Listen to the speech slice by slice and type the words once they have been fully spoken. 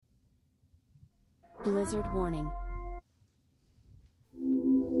Blizzard warning.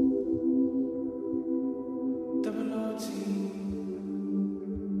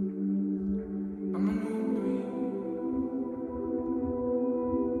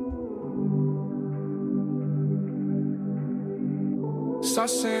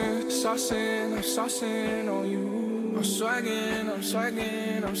 I'm saucing on you. I'm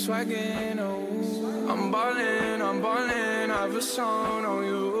swagging, oh. I'm ballin', I have a song on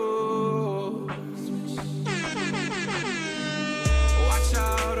you.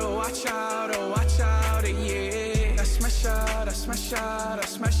 Watch out, yeah. I smash out,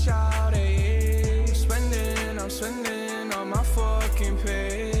 yeah. I'm spending on my fucking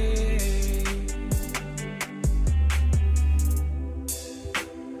pay.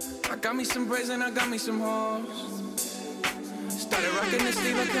 I got me some braids and I got me some hoes. Started rocking this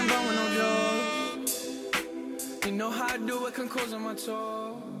sleeve, I can't buy with no jaws. You know how I do it, can close on my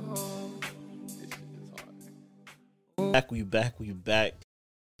toes. We back.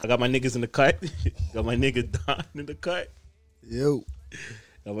 I got my niggas in the cut. Got my nigga Don in the cut. Yo.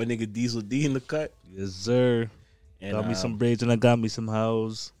 Got my nigga Diesel D in the cut. Yes, sir. And, got me some braids and I got me some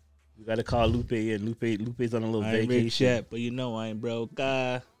hoes. We got to call Lupe in. Lupe's on a little I ain't vacation. rich yet, but you know I ain't broke.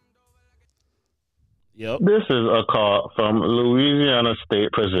 Yep. This is a call from Louisiana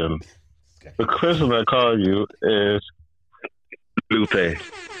State Prison. The person I call you is Lupe.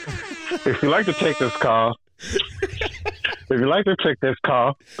 If you'd like to take this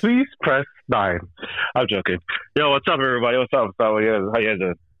call, please press 9. I'm joking. Yo, what's up, everybody? What's up? How you guys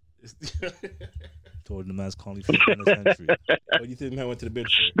doing? Told the man's calling for the century. What do you think I went to the bed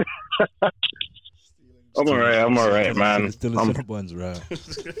for? I'm all right, man. Still in Cinnabons, bro.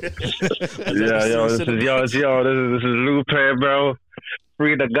 This is Lupe, bro.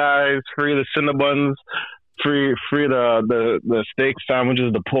 Free the guys, free the Cinnabons, free the steak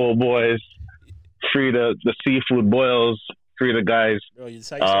sandwiches, the pole boys, free the seafood boils, free the guys. Bro, you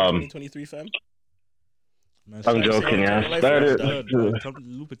decided 2023, fam? Man, I'm joking, yeah.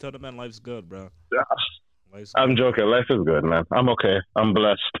 Lupe, tell the man life's good, bro. I'm joking. Life is good, man. I'm okay. I'm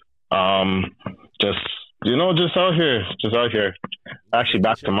blessed. Just out here. Actually,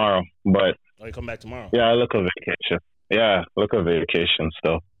 back tomorrow, but. Oh, you come back tomorrow? Yeah, I look a vacation. Yeah, look a vacation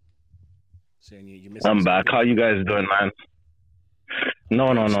still. Saying you I'm back. How you guys doing, man? No.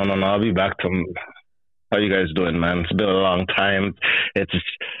 I'll be back to. How you guys doing, man? It's been a long time. It's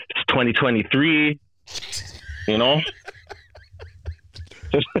 2023. You know.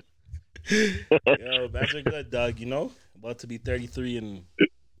 Yo, back are good, dog. You know, about to be 33 in a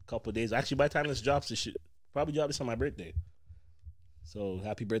couple of days. Actually, by the time this drops, it should probably drop this on my birthday. So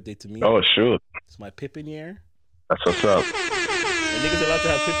happy birthday to me. Oh shoot! It's my Pippin year. That's what's up. Are niggas allowed to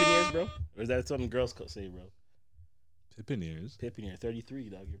have Pippin years, bro? Or is that something girls say, bro? Pippin years? Pippin year,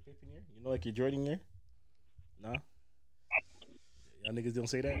 33, dog. Your Pippin year? You know, like your Jordan year? Nah. Y'all niggas don't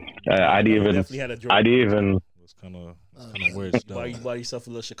say that. I'd even. It's kind of weird stuff. You buy yourself a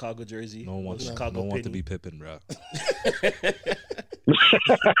little Chicago jersey. No one wants to be Pippin, bro. It's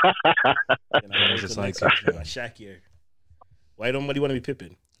a sidekick. My Shaq year. Why don't nobody want to be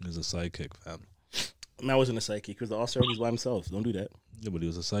Pippin? He's a sidekick, fam. Man wasn't a sidekick. He was the all-star. He's by himself. Don't do that. Yeah, but he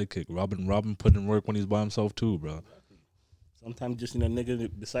was a sidekick. Robin put in work when he's by himself too, bro. Sometimes just nigga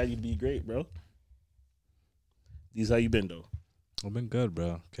decide you to be great, bro. These how you been though? I've been good,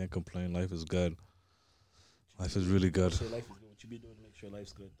 bro. Can't complain. Life is good. Life is really good. Say life is good. What you been doing to make sure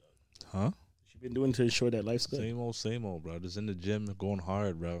life's good, dog? Huh? What you been doing to ensure that life's good? Same old, bro. Just in the gym, going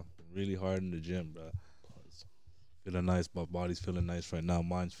hard, bro. Really hard in the gym, bro. Feeling nice. My body's feeling nice right now.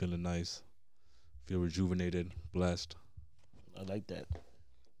 Mind's feeling nice. Feel rejuvenated, blessed. I like that.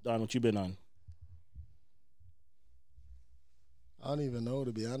 Don, what you been on? I don't even know,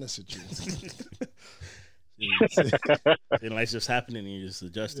 to be honest with you. And life's just happening and you're just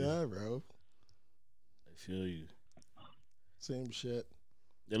adjusting. Yeah, bro. I feel you. Same shit.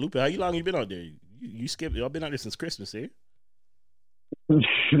 Yeah, Lupe, how long you been out there? You skipped. Y'all been out there since Christmas, eh?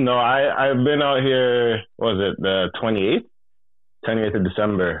 No, I've been out here. Was it the 28th of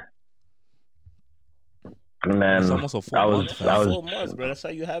December? And then it's almost a full month. Full months, bro. That's how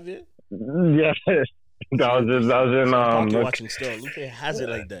you have it. Yeah, I was in pocket watching still. Lupe has it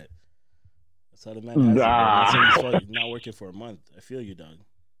like that. That's how the man has it. That's how he's not working for a month. I feel you, dog.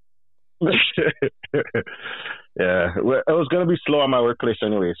 Yeah, it was gonna be slow at my workplace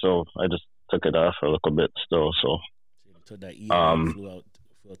anyway, so I just took it off for a little bit still. So took that flew out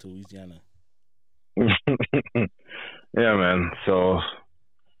to Louisiana. Yeah, man. So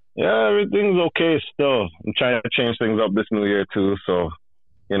yeah, everything's okay still. I'm trying to change things up this new year too. So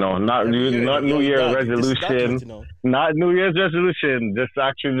You know, not New Year resolution, not New Year's resolution.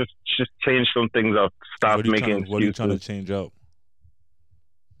 Just change some things up. Stop making What are you trying to change up?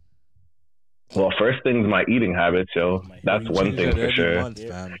 Well, first thing's my eating habits, yo. That's one thing for sure. Month,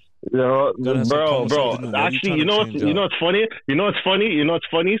 fam. You know, bro. Actually, you know what's funny? You know what's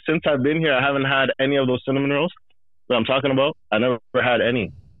funny? Since I've been here, I haven't had any of those cinnamon rolls that I'm talking about. I never had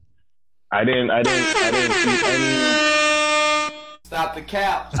any. I didn't eat any. Stop the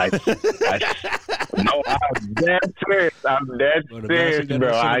cap. No, I'm dead serious.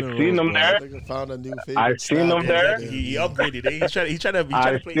 Bro. I seen them there. Found a new I seen them there. He upgraded it. He tried to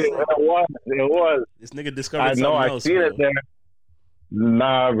play. It was. This nigga discovered something else. I seen it there.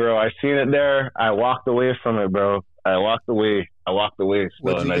 Nah, bro. I seen it there. I walked away from it, bro. I walked away.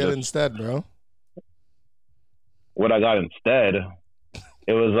 What'd you get instead, bro? What I got instead?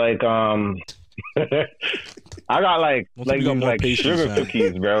 It was like I got like sugar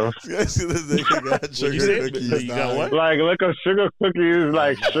cookies, bro. Sugar cookies. You got what? Like sugar cookies,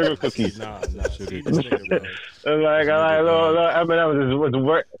 like sugar cookies. Nah, sugar cookies. Like little M&M's was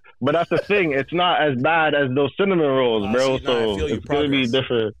work, but that's the thing. It's not as bad as those cinnamon rolls, bro. So it's gonna be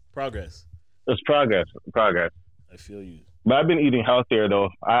different. Progress. It's progress. I feel you. But I've been eating healthier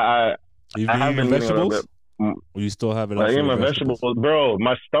though. I have been eating a little bit. Or you still have it? I eat my vegetables, bro.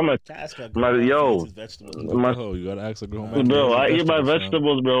 My stomach, you gotta ask a grown man. Bro, I eat my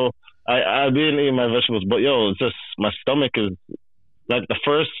vegetables, bro. I didn't eat my vegetables, but yo, it's just my stomach is like the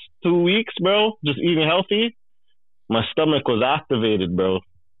first 2 weeks, bro. Just eating healthy, my stomach was activated, bro.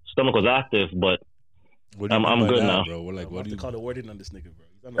 Stomach was active, but I'm good now, bro. What do you call the wording on this nigga,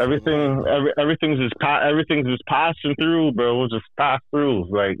 bro? Everything's just passing through, bro. Just pass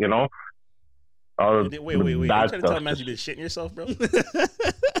through, like you know. Wait. You trying to tell me you been shitting yourself, bro?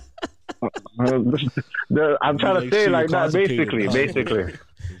 I'm trying to say like that, basically.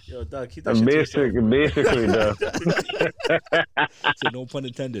 Yo, dog, keep that shit to yourself, basically, though. So no pun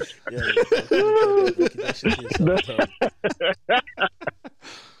intended. Yeah, keep that shit to yourself,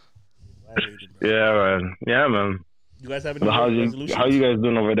 Yeah, man. You guys have any resolutions? How you guys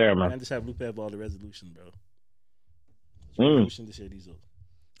doing over there, man? I just have Lupe have all the resolutions, bro. Resolution this year, Diesel.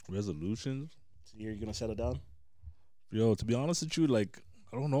 Resolutions? You're gonna settle down? Yo, to be honest with you, like,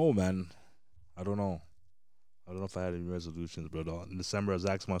 I don't know, man. I don't know if I had any resolutions, bro. In December, I was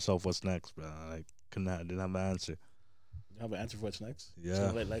asking myself what's next, bro. I didn't have an answer. You have an answer for what's next? Yeah.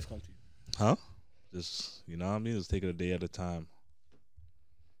 So let life come to you. Huh? Just, you know what I mean? Just take it a day at a time.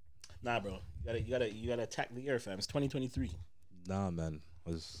 Nah, bro. You gotta attack the year, fam. It's 2023. Nah, man.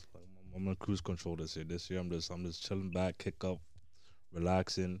 I'm on cruise control this year. This year, I'm just chilling back, kick up,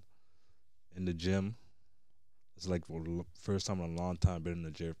 relaxing. In the gym, it's like the first time in a long time been in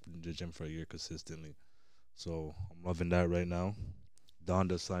the gym for a year consistently. So I'm loving that right now. Don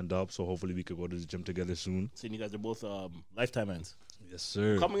just signed up, so hopefully we could go to the gym together soon. So you guys are both lifetime ends. Yes,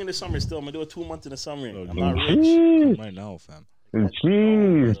 sir. Coming in the summer still. I'm gonna do a 2 months in the summer. Bro, I'm not rich. Right now, fam.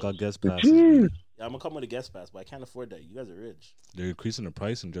 Jeez. Got guest passes. Man. Yeah, I'm gonna come with a guest pass, but I can't afford that. You guys are rich. They're increasing the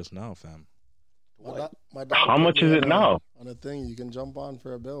pricing just now, fam. My dog How much is it now? On a thing you can jump on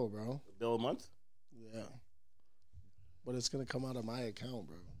for a bill, bro. A bill a month? Yeah. But it's gonna come out of my account,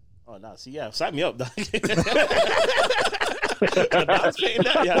 bro. Oh no, see, yeah, sign me up, dog. Dog's paying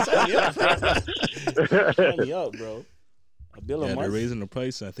that. Yeah, sign me up, bro. A bill a month. They're raising the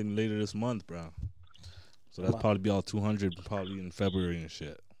price. I think later this month, bro. So that's probably be all $200 probably in February and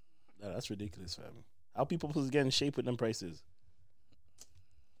shit. No, that's ridiculous, fam. How people supposed to get in shape with them prices?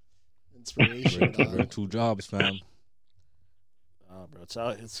 Inspiration. We're 2 jobs, fam. Bro,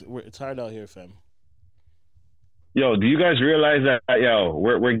 it's hard out here, fam. Yo, do you guys realize that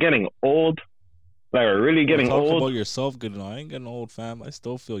we're getting old? Like we're really getting Talk old. About yourself getting old. I ain't getting old, fam. I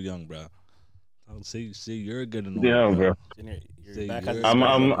still feel young, bro. I would say you're getting old. Yeah, bro. You're back at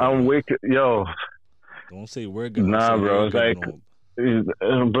I'm waking. Yo. Don't say we're getting old. Nah, bro. It's like,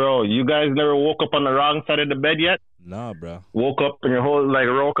 bro, you guys never woke up on the wrong side of the bed yet? Nah, bro. Woke up and your whole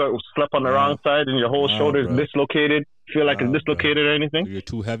slept on the wrong side and your whole shoulder's dislocated. Feel like it's dislocated or anything? You're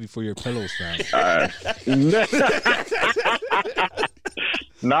too heavy for your pillows, fam.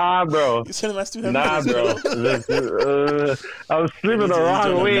 Nah, bro. You said that's too heavy. Nah, bro. I was sleeping the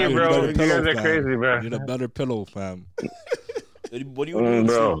wrong way, bro. You guys are crazy, bro. You need a better pillow, fam. What do you mean,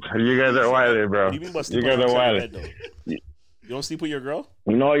 bro? You guys are wily, bro. What do you mean by you guys are wily. You don't sleep with your girl?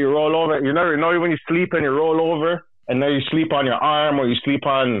 No, you roll over. You never know when you sleep and you roll over. And then you sleep on your arm or you sleep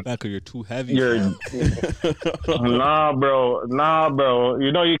on... Because you're too heavy. Nah, bro.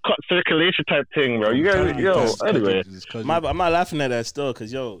 You know, you cut circulation type thing, bro. You guys, anyway. I'm not laughing at that still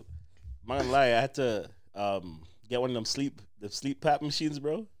because, I'm not gonna lie. I had to get one of them sleep the sleep pap machines,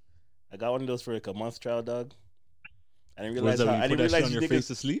 bro. I got one of those for like a month trial, dog. I didn't What is realize that, how, when I you put didn't that shit realize on you your face niggas,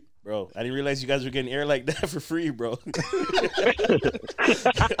 to sleep? bro. I didn't realize you guys were getting air like that for free, bro.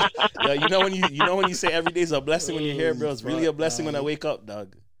 Yo, you know when you say every day's a blessing when you're here, bro. It's really a blessing when I wake up,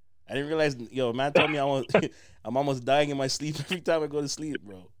 dog. I didn't realize. Yo, man told me I'm almost dying in my sleep every time I go to sleep,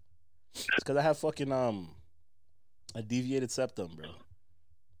 bro. It's because I have fucking a deviated septum, bro.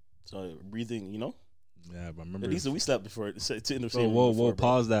 So breathing, you know. Yeah, but remember. At least we slept before. It's in the Bro, same room whoa, before, bro.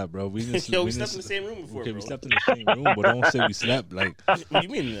 pause that, bro. We didn't. Yo, we didn't slept in the same room before, Okay, bro. we slept in the same room, but don't say we slept. Like, What do you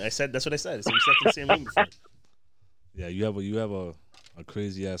mean? I said that's what I said. I said we slept in the same room before. yeah, you have a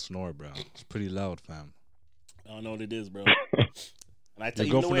crazy ass snore, bro. It's pretty loud, fam. I don't know what it is, bro. And I tell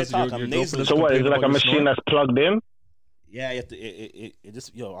Your you the way I girlfriend talk, your I'm girlfriend nasal. doesn't So what? Is it complain like a about your machine snore? that's plugged in? Yeah, you have to. It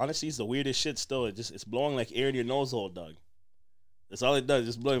just honestly, it's the weirdest shit. Still, it's blowing like air in your nose hole, dog. That's all it does.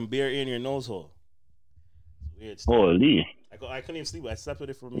 Just blowing beer air in your nose hole. It's weird. Still. Holy. I couldn't even sleep. I slept with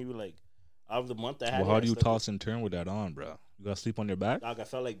it for maybe like out of the month I had. Well, it, how I do you slept toss and turn with that on, bro? You gotta sleep on your back? with- Dog, I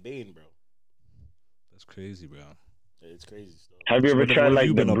felt like Bane, bro. That's crazy, bro. It's crazy still. Have you So ever what have tried you like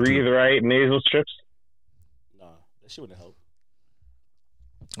the been up to? breathe right nasal strips? Nah, that shit wouldn't help.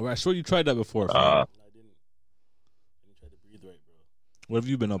 Well, I sure you tried that before, fam. No, I didn't. I didn't try to breathe right, bro. What have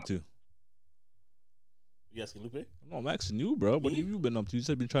you been up to? You asking Lupe? No, I'm asking you, bro. What Me? have you been up to? You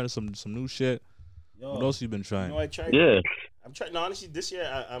said you've been trying some new shit. Yo, What else you been you trying? know I tried. Yeah. I'm trying. No, honestly, this year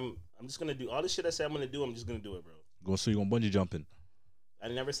I'm just gonna do all the shit I said I'm gonna do. I'm just gonna do it, bro. So you gonna bungee jumping? I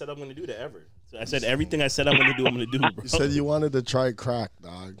never said I'm gonna do that ever. So I said everything I said I'm gonna do. I'm gonna do, bro. You said you wanted to try crack,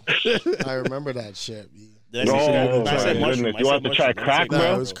 dog. I remember that shit. B. Did I say Oh, shit? my I said mushroom. goodness. I You said want to try mushroom. I crack, said bro? Nah,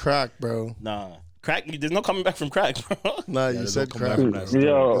 crack, it was crack, bro. Nah, crack. There's no coming back from crack, bro. Nah, you there's said no coming crack. back from Bro. that story.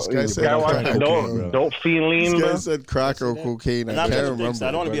 Yo, This guy you said guy crack wants cocaine, don't bro. feel lean, This bro. guy said crack or cocaine. And I I'm can't just a thing, remember. so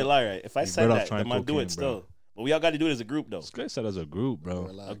I don't want to be a liar. If I said better off that, trying then I'll do cocaine, it bro. still. But we all got to do it as a group, though. This guy said as a group, bro.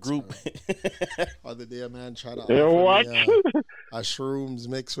 Relax, A group. bro. Other day, a man tried to Yo, offer what? me a shrooms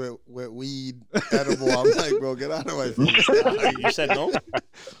mixed with weed edible. I'm like, bro, get out of my face. Dog. You said no.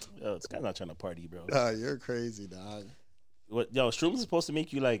 Yo, this guy's not trying to party, bro. Nah, you're crazy, dog. What? Yo, shrooms is supposed to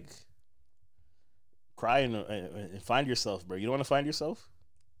make you like cry and find yourself, bro. You don't want to find yourself?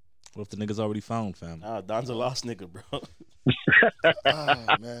 What if the nigga's already found, fam? Ah, Don's a lost nigga, bro. Oh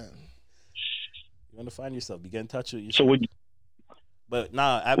man. You want to find yourself. You get in touch with yourself. So would But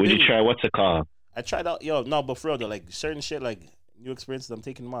nah, you try what's it called? I tried out, no, but for real though, like certain shit, like new experiences, I'm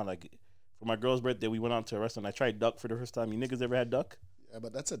taking them on. Like for my girl's birthday, we went out to a restaurant. I tried duck for the first time. You niggas ever had duck? Yeah,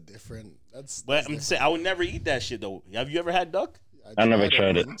 but that's a different. That's. But I'm just saying, I would never eat that shit though. Have you ever had duck? I never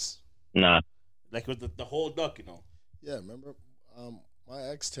tried it. once. Nah. Like with the whole duck, you know? Yeah, remember, my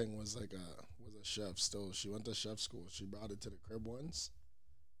ex thing was like was a chef. Still, she went to chef school. She brought it to the crib once.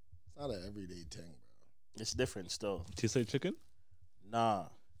 It's not an everyday thing, bro. It's different still. Tastes like chicken? Nah,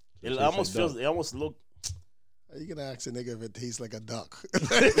 it tastes almost like feels. duck. It almost look. How you gonna ask a nigga if it tastes like a duck?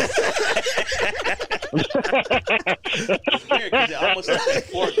 It's weird 'cause it almost looks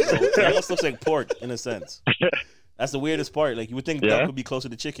like pork, bro. It almost looks like pork in a sense. That's the weirdest part. Like you would think Yeah? duck would be closer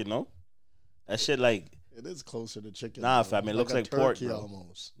to chicken, no? That shit like It is closer to chicken. Nah, bro. fam, it looks a like pork, turkey bro.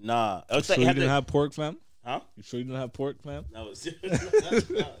 almost. nah. It's So like you it had didn't the- have pork, fam? huh? You sure you didn't have pork, fam? No, it's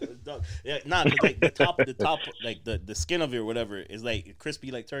duck. Yeah, nah, 'cause like the top, like the skin of it or whatever is like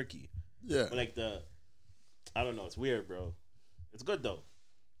crispy like turkey. Yeah. But like I don't know, it's weird, bro. It's good though.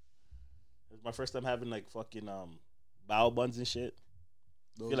 It's my first time having like fucking bao buns and shit.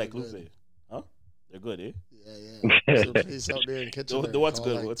 I Those feel like are good. Lupe. Huh? They're good, eh? Yeah, yeah. There's a place out there in Kitchener. The what's called,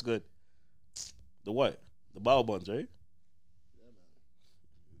 good? like- What's good? The what? The bao buns, right?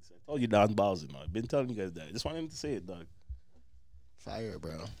 I told you Don Bowser, man. I've been telling you guys that. I just wanted him to say it, dog. Fire,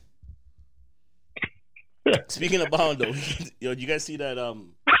 bro. Speaking of bound though, yo, you guys see that?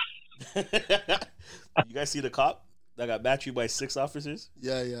 You guys see the cop that got battered by 6 officers?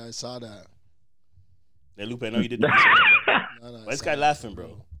 Yeah, yeah, I saw that. Hey, Lupe, I know you did the research on that. No, Why this guy laughing,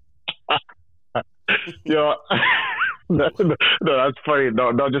 bro? Yo, no, that's funny.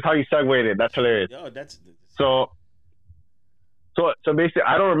 No, just how you segued it. That's hilarious. Yo, that's So basically,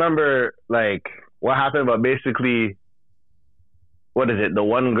 I don't remember like what happened, but basically, what is it? The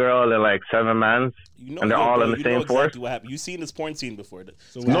one girl and like 7 mans, you know, and they're yo, all bro, in the you same know force. exactly what happened. You seen this porn scene before?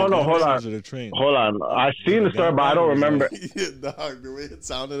 So No, hold on. The train. Hold on, I seen the story, but I don't remember. Dog, the way it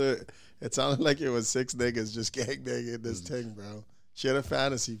sounded like it was 6 niggas just gangbanging this thing, bro. She had a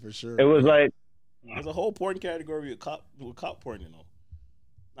fantasy for sure. It was like There's a whole porn category with cop porn, you know.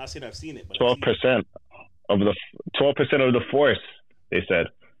 Not saying I've seen it, but I've 12% seen it. of the force. They said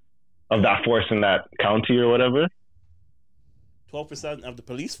of that force in that county or whatever. 12% of the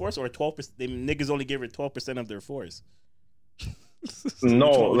police force, or 12%. They niggas only gave her 12% of their force. No,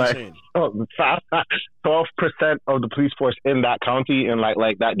 What you like saying? 12% of the police force in that county in like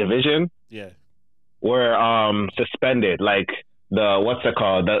that division Yeah. were suspended. Like the what's it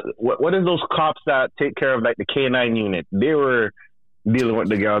called? What is those cops that take care of like the K9 unit? They were dealing with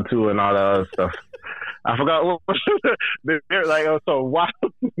the girl too and all that other stuff. I forgot what they're like. Oh, so wow. So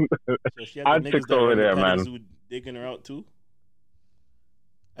she had the I'm niggas fixed that over run the there, pedals man. who digging her out too.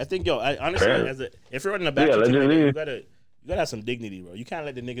 I think, I honestly, Fair. if you're running a back, allegedly. you gotta have some dignity, bro. You can't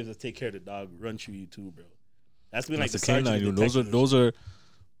let the niggas that take care of the dog run through you too, bro. That's been like That's the the sergeant canine. and Those detective.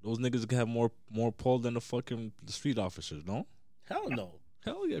 those niggas can have more pull than the street officers. No, Hell no.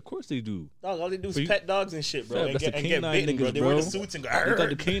 hell yeah, of course they do. Dog, all they do is But you- pet dogs and shit, bro. Fam, and that's get, the and get canine bitten, bro. niggas, They wear the bro. suits and go. They got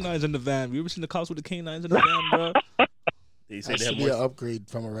the canines in the van. You ever seen the cops with the canines in the van, bro? They say Has they to have be an more. upgrade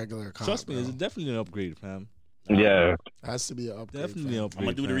from a regular cop. Trust me, bro. it's definitely an upgrade, fam. Yeah. Has to be an upgrade. Definitely an fam. upgrade. I'm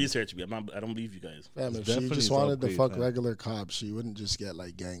gonna do the fam. research. I don't believe you guys. Fam, It's if she definitely just an wanted to upgrade, fuck fam. regular cops, she wouldn't just get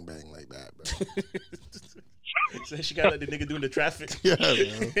like gangbang like that, bro. So she got like the nigga doing the traffic. Yeah,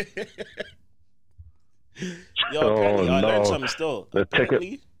 man. Yo, apparently, I learned no. something still. The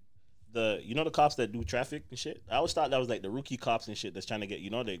ticket- Apparently, the cops that do traffic and shit. I always thought that was like the rookie cops and shit that's trying to get,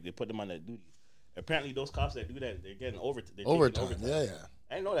 they put them on that duty. Apparently, those cops that do that, they're getting taking Overtime. Yeah, yeah.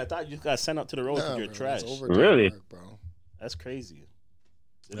 I didn't know that. I thought you just got sent out to the road Nah, because you're bro, trash. that's overtime Really? work, bro. That's crazy.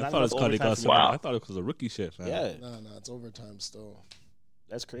 There's I not thought enough it's because they overtime got for some. me. Wow. I thought it was a rookie shit, fam. Yeah, Nah, it's overtime still.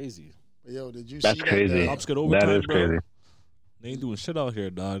 that's crazy. But yo, did you That's see crazy. that? Cops get overtime, That is bro. crazy. They ain't doing shit out here,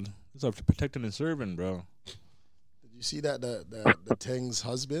 dog. It's up to protecting and serving, bro. Did you see that the Ting's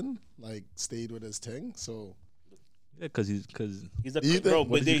husband like stayed with his Ting? So Yeah, because He's a You think- bro, what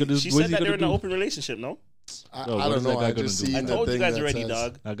but is he gonna- she what is said he that they're gonna in an do? open relationship. No, I Yo, what don't is that know. guy I gonna just do? seen I the told you thing guys that already, says,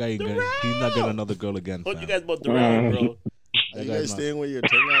 dog. that guy, ain't The getting, he's not getting round. another girl again. Told fam. you guys about the round, bro. Are That you guy's guys not- staying with your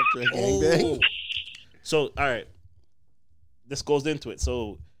Ting after a gangbang? Oh. So, all right, this goes into it.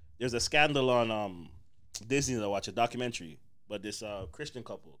 So, there's a scandal on Disney that I watch a documentary, but this Christian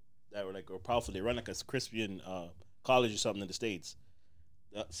couple that were powerful. They run like a Christian college or something in the States.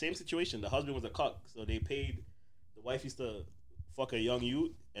 The same situation. The husband was a cuck, so they paid. The wife used to fuck a young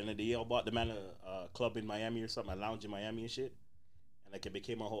youth, and then they all bought the man a club in Miami or something, a lounge in Miami and shit. And like it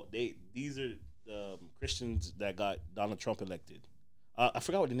became a whole. These are the Christians that got Donald Trump elected. I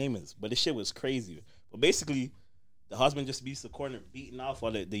forgot what the name is, but this shit was crazy. But basically, the husband just beats the corner, beating off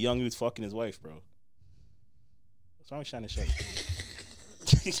while the young youth fucking his wife, bro. What's wrong with Shannon Sharp?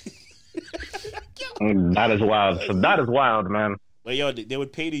 That is wild. So that is wild, man. But yo, they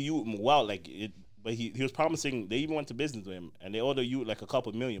would pay the youth wow, like it. But he was promising. They even went to business with him, and they owed the youth like a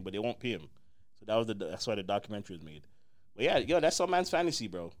couple million, but they won't pay him. So that's why the documentary was made. But yeah, yo, that's some man's fantasy,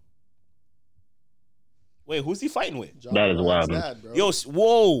 bro. Wait, who's he fighting with? John That is Moran's wild, man. dad, bro. Yo,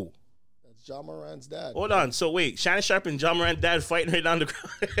 whoa. That's John Moran's dad. Hold on. So wait, Shannon Sharp and John Moran dad fighting right down the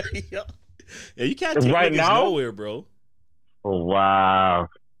ground. Yo. Yeah, you can't take Right niggas now? nowhere, bro. Wow.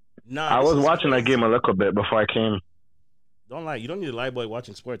 Nah, I this was is watching that crazy. game a little bit before I came. Don't lie. You don't need a lie boy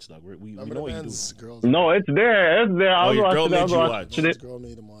watching sports, dog. We Remember know the what you do. man's girls? No, it's there. It's there. I Oh, was your girl watching it. I made was you watching watch. it. His girl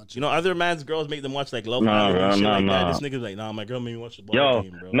made him watch. You know, other man's girls make them watch like Love Nah, Island and bro, shit nah, like that. nah. This nigga's like, nah, my girl made me watch the ball Yo,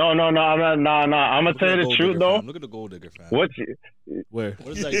 game, bro. no, I'm not. No. I'm gonna Look tell at you the gold truth digger, though. fam. Look at the gold digger, fam. What? Where?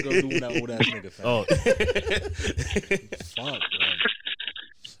 What is that girl doing with that old ass nigga, fam? Oh. Fuck, bro.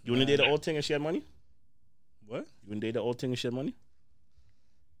 You wouldn't date the old thing if she had money? What? You wouldn't date the old thing if she had money?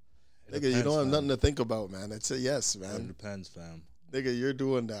 Nigga, you don't have nothing to think about, man. It's a yes, It man. depends, fam. Nigga, you're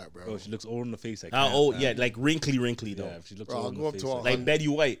doing that, bro. Bro, she looks old in the face. How old? Yeah, like wrinkly though. yeah, if she looks Bro, I'll old in go the up face. to a like, Like Betty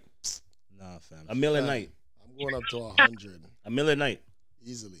White. nah, fam. A million Yeah. night. I'm going up to 100 A million night.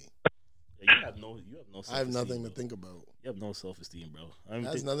 easily. Yeah, you have no self-esteem. I have nothing to bro. think about. You have no self-esteem, bro. I It don't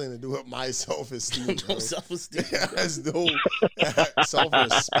has think nothing to do with my self-esteem, bro. no self-esteem. It has no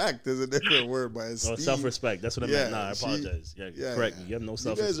self-respect is a different word, but it's No self-respect. That's what I Yeah, meant. Nah, I see? apologize. Yeah, Yeah, correct yeah. me. You have no You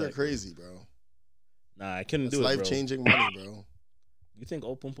self-respect. guys are crazy, bro. Nah, I couldn't It's do it, bro. life-changing money, bro. You think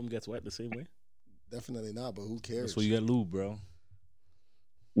old pum pum gets wet the same way? Definitely not, but who cares? That's why you got lube, bro.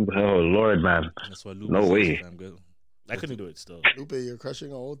 Oh Lord, man. That's why lube. No is way. fam. Good. I couldn't do it still. Lupe, you're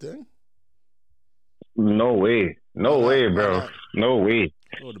crushing a whole thing? No way. No Why way, not? Why bro. not? No way.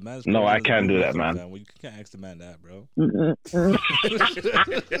 Oh, the man's No, I crazy. can't do that, Well, man. you can't ask the man that, bro.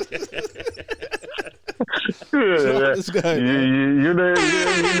 This guy, You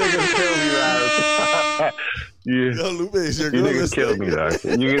niggas kill me, man. You Yo, Lupe, is your girl niggas kill listening? me, dog.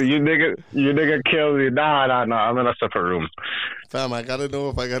 You nigga kill me. Nah. I'm in a separate room. Fam, I gotta know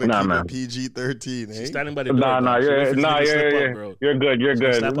if I gotta Nah, keep man. it PG-13, She's eh? standing by the door. Nah, bro. She waiting for this nigga to slip up, you're bro. you're good. You're She's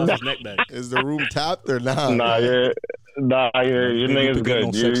gonna good. Slap off his neck back. Is the room tapped or not? Nah, your Lupe niggas get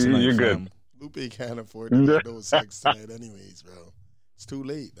no good. sex tonight, You're good. fam. Lupe can't afford to get no sex tonight, anyways, bro. It's too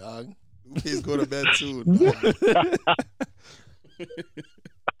late, dog. Lupe's go to bed soon.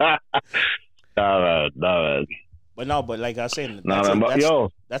 Nah, man. But like I was saying,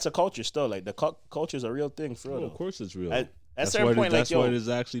 that's a culture still. Like the culture is a real thing for real. Oh, though. of course it's real. At That's certain point, like that's why yo, there's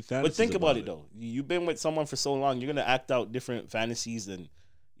actually fantasies. but think about it though. You've been with someone for so long, you're gonna act out different fantasies, and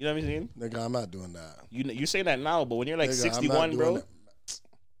you know what I'm saying. Nigga, I'm not doing that. You're saying that now, but when you're like Nigga, 61, bro,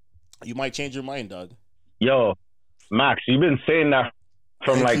 you might change your mind, dog. Yo, Max, you've been saying that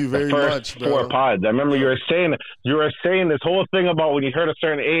from Thank like you the very first much, four bro. pods. I remember you were saying this whole thing about when you hit a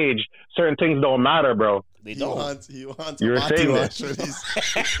certain age, certain things don't matter, bro. They He don't. wants You were saying this.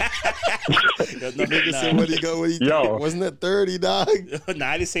 Nigga said what he got. What he Yo. wasn't it 30, dog? No,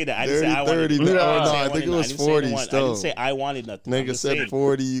 I didn't say that. I didn't say I 30, wanted. 30. No, I think it was 40 I still. didn't say I wanted nothing. I'm Nigga just said saying,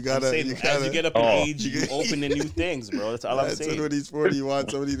 40. You I'm gotta. saying, You as gotta. you get up in Oh. age, you open to new things, bro. That's all I'm That's saying. when he's 40, you want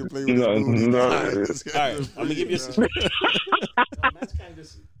somebody to play with No, his booty. no. dog. All right, I'm gonna give you some. Man's kind of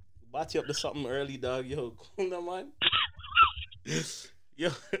just bought you up to something early, dog. Yo, cool down, man. Yo,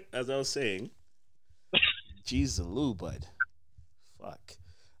 as I was saying, jeez, Lou, bud. Fuck.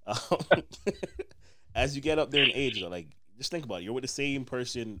 As you get up there in age, though, like, just think about it. You're with the same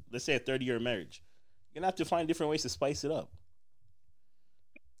person. Let's say a 30-year marriage. You're gonna have to find different ways to spice it up.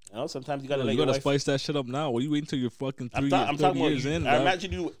 You know, sometimes you gotta let you your gotta wife. spice that shit up now. What are you waiting till you're fucking I'm 30 talking about. years in? I dog?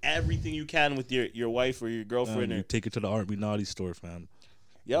 imagine you do everything you can with your wife or your girlfriend. You or, take it to the Art Me Naughty store, fam.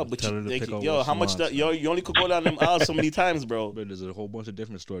 yo, but tell her to you, pick out yo, what how she much wants, stuff? Yo, you only could go down them aisles so many times, bro. But there's a whole bunch of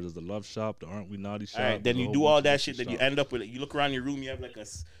different stores. There's the Love Shop, the Aren't We Naughty Shop. All right, then there's a you whole do bunch all of that different shit. Then you shops. end up with you look around your room. You have like a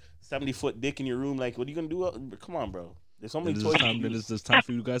 70-foot dick in your room. Like, what are you gonna do? Come on, bro. There's so many Then toys. it's time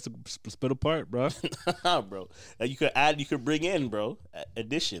for you guys to split apart, bro. Bro. That you could add. You could bring in, bro.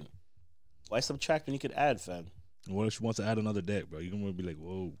 Addition. Why subtract when you could add, fam? What if she wants to add another deck, bro? You're gonna be like,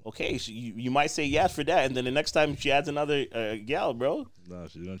 whoa. Okay, so you might say yes for that, and then the next time she adds another gal, bro. No,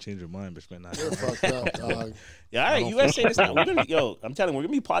 she's gonna change her mind, but she might not. You're fucked up, dog. Yeah, all right, you guys say this now. I'm telling you, we're gonna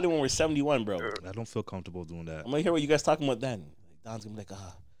be potting when we're 71, bro. I don't feel comfortable doing that. I'm gonna hear what you guys talking about then. Like, Don's gonna be like,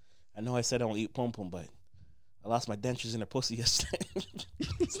 I know I said I don't eat pom pom, but I lost my dentures in her pussy yesterday.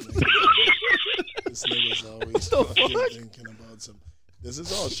 This nigga's always fucking thinking about some. This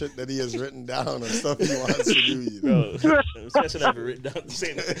is all shit that he has written down or stuff he wants to do. You know? Bro, especially I've written down.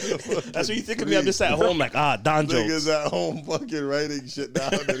 That's what you think of me. I'm just at home like, Don jokes. Nigga's at home fucking writing shit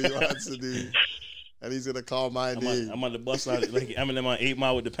down that he wants to do. And he's gonna call my name. I'm on the bus like Eminem on 8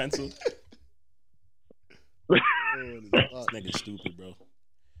 Mile with the pencil. Holy This fuck. nigga's stupid, bro.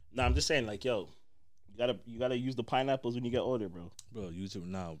 Nah, I'm just saying, like, yo, you gotta use the pineapples when you get older, bro. Bro, use it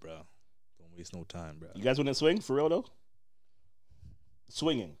now, bro. Don't waste no time, bro. You guys wouldn't swing for real though?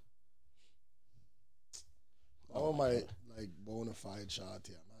 Swinging. All my like bona fide shot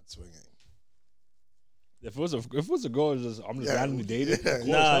here. I'm not swinging. If it was a girl, I'm just randomly dating.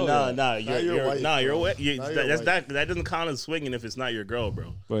 yeah. Of course, hell yeah. Nah. your wife, bro. That doesn't count as swinging if it's not your girl,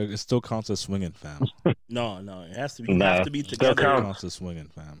 bro. But it still counts as swinging, fam. No, it has to be. You Nah, have to be still together. It count. counts as swinging,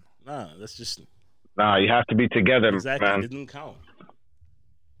 fam. Nah, that's just Nah, you have to be together, exactly. man. It didn't count.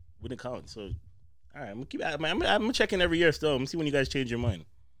 Wouldn't count. So, all right, I'm gonna check in every year still. I'm gonna see when you guys change your mind.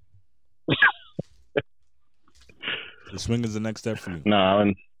 The swing is the next step for you. Nah,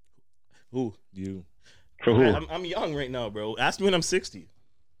 Who? You, for who? I'm young right now, bro. Ask me when I'm 60.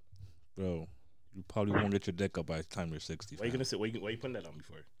 bro, you probably won't get your dick up by the time you're 60. Why you fam. gonna say? Why you putting that on me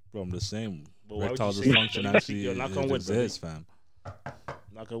for? Bro, I'm the same. But why would Erectile you say that? dysfunction actually Yo, knock on it wood, brother. exists, fam.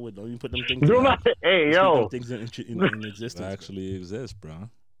 Knock on wood. Don't even put them things. Do in, not. Hey, Don't yo. put them things in existence. It bro. actually exists, bro.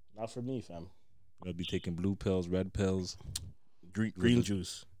 Not for me, fam. You'll be taking blue pills, red pills, Green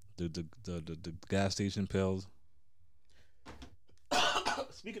juice. the gas station pills.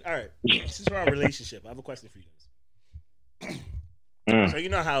 Speaking. All right. Since we're on relationship, I have a question for you guys. Mm. So you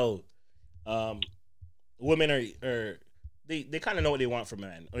know how women are they kind of know what they want from a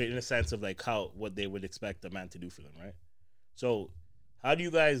man, or in a sense of like what they would expect a man to do for them, right? So how do you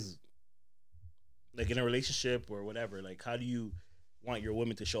guys, like in a relationship or whatever, like how do you want your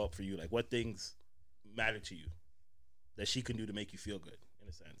woman to show up for you? Like what things matter to you that she can do to make you feel good, in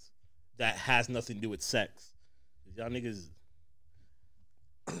a sense, that has nothing to do with sex? Y'all niggas.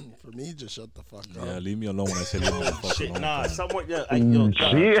 For me, just shut the fuck Yeah, up. leave me alone when I say leave me the fuck Shit, alone. nah, fam. somewhat. Yeah,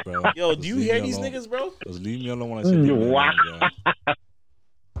 Yeah. Bro, yo, just do you leave hear me these alone. niggas, bro? Just leave me alone when I say leave me alone, Wow. bro.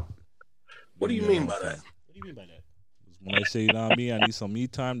 What do you Leave me mean alone, by fam. that? What do you mean by that? When I say, I need some me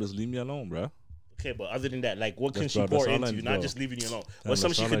time, just leave me alone, bro. Okay, but other than that, like, what can That's she all- that's pour all into I you? need, Not bro. just leaving you alone. Fam, What's something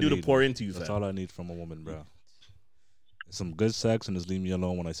that's she all can I do to need. pour into you, That's fam? all I need from a woman, bro. Some good sex and just leave me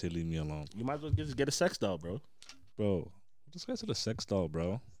alone when I say leave me alone. You might as well just get a sex doll, bro. Bro, this guy's a sex doll,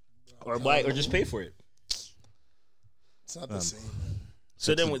 bro. or buy, or just pay for it. It's not the same.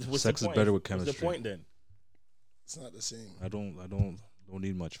 So then, what's the Sex is point? better with What's chemistry. the point then? It's not the same. I don't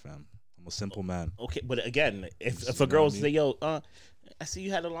need much, fam. I'm a simple man. Okay, but again, if a You know girl what I mean? say, "Yo, I see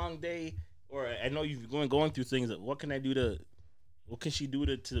you had a long day," or I know you've going through things. What can I do to? What can she do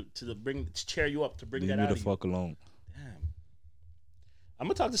to cheer you up, to bring Leave that me out the of you? fuck alone. Damn. I'm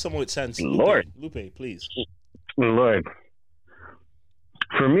gonna talk to someone with sense. Lord. Lupe, please. Lord.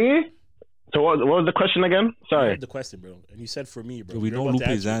 For me, so what was the question again? I Sorry. heard the question, bro, and you said for me, bro. We You're know about to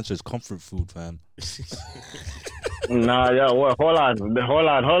Lupe's answer. answer is comfort food, fam. Nah, yeah, well, hold on.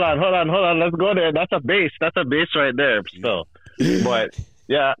 Let's go there. That's a base right there, still. But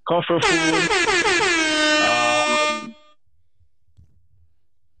yeah, comfort food.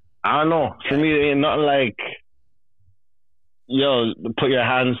 I don't know. For me, it ain't nothing like, yo, put your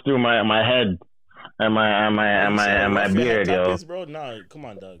hands through my head and my beard, yo. Bro, nah, come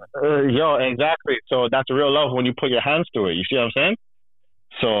on, dog. Yo, exactly. So that's real love when you put your hands through it. You see what I'm saying?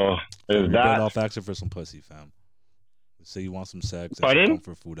 So You're is better that. off asking for some pussy, fam. Say you want some sex, and Pardon? some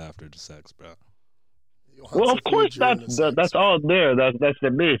comfort food after the sex, bro. You want Well, some of course, food during the sex, that's all there. That's the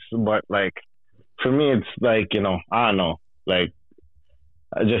base. But like, for me, it's like, you know, I don't know. Like,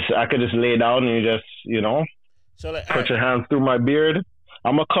 I could just lay down and you just, you know, So like, put your hands through my beard.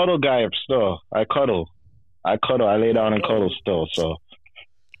 I'm a cuddle guy still. I cuddle. I lay down and cuddle still. So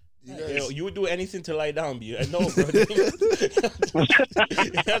You yo, guys, you would do anything to lie down, B. I know, bro. You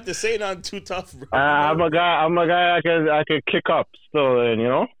have to say not too tough, bro. I'm a guy. I could kick up still, and you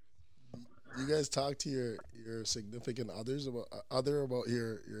know. you guys talk to your significant others about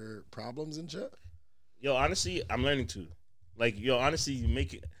your problems and shit. Yo, honestly, I'm learning to. Like, yo, honestly,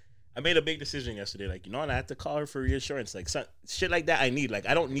 I made a big decision yesterday. Like, you know, and I had to call her for reassurance. Like, shit like that I need. Like,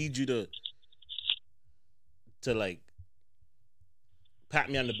 I don't need you to like, pat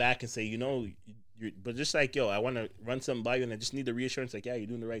me on the back and say, you know, but just like, yo, I want to run something by you and I just need the reassurance. Like, yeah, you're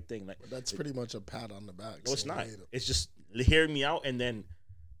doing the right thing. Like, But that's pretty much a pat on the back. no, it's so not. wait, It's just hearing me out and then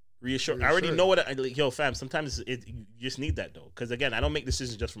reassure. I already Reassure. know what like, yo, fam, sometimes you just need that, though. Because, again, I don't make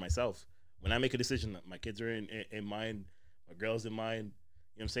decisions just for myself. When I make a decision, my kids are in mind, my girl's in mind.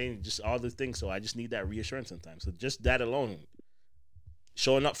 You know what I'm saying? Just all the things. So I just need that reassurance sometimes. So just that alone,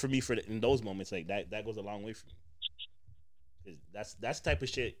 showing up for me in those moments, like that goes a long way for me. 'Cause that's the type of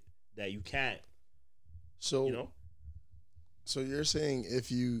shit that you can't, So you know? So you're saying if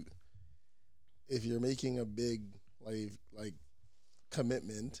you're making a big like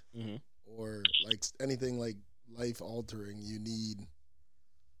commitment Mm-hmm. or like anything like life altering, you need.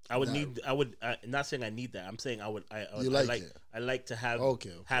 Not saying I need that. I'm saying I would You like it. I like to have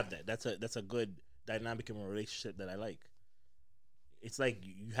Okay. have that. That's a good dynamic in a relationship that I like. It's like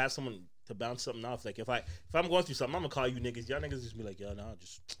you have someone to bounce something off. Like if I'm going through something, I'm gonna call you niggas. Y'all niggas just be like, yo, nah,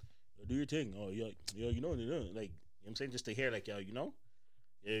 just do your thing. Oh, yo, you know, like, you know what I'm saying, just to hear like, yo, you know,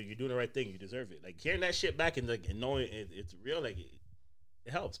 yeah, you're doing the right thing. You deserve it. Like hearing that shit back and like and knowing it's real, like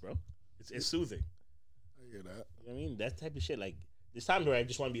it helps, bro. It's soothing. I hear that. You know what I mean? That type of shit. Like there's times where I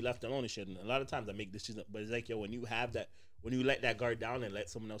just want to be left alone and shit. And a lot of times I make decisions, but it's like, yo, when you have that, when you let that guard down and let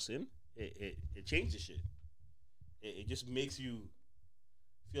someone else in, it changes shit. It just makes you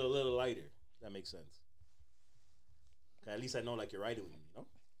feel a little lighter. If that makes sense. At least I know like you're riding with me, you know?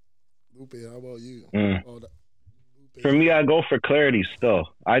 Lupe, how about you? Mm. Oh, Lupe. For me, I go for clarity still.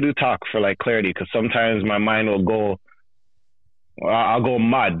 I do talk for like clarity because sometimes my mind will go. I'll go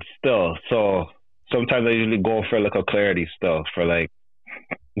mad still. So sometimes I usually go for like a clarity still for like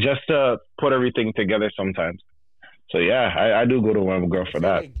just to put everything together sometimes. So yeah, I do go to one girl for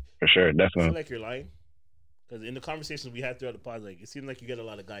that for sure, I feel definitely. like you're lying. Because in the conversations we had throughout the pod, like it seems like you get a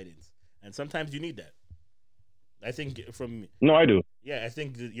lot of guidance. And sometimes you need that. I think No, I do. I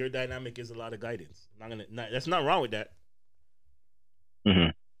think that your dynamic is a lot of guidance. That's not wrong with that. hmm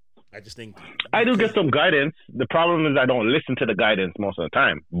I just think I do get some guidance. The problem is I don't listen to the guidance most of the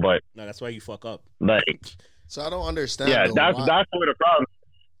time. But No, that's why you fuck up. like, So I don't understand. yeah, though, that's where the problem.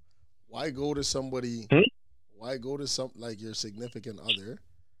 why go to somebody? Hmm? Why go to some like your significant other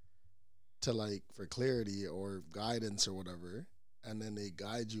to like for clarity or guidance or whatever, and then they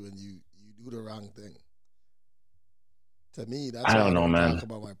guide you and you do the wrong thing. To me, that's I why don't know, man. talk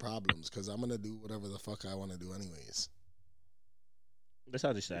about my problems because I'm gonna do whatever the fuck I want to do anyways. That's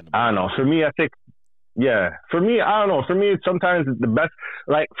understandable. I don't know. For me, I think, yeah. For me, I don't know. For me, it's sometimes the best.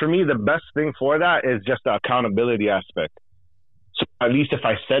 Like for me, the best thing for that is just the accountability aspect. So at least if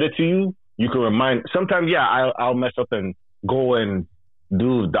I said it to you, you can remind. Sometimes, yeah, I'll mess up and go and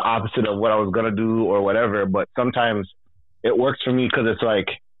do the opposite of what I was gonna do or whatever. But sometimes it works for me because it's like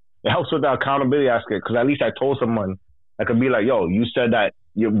it helps with the accountability aspect. Because at least I told someone, I could be like, "Yo, you said that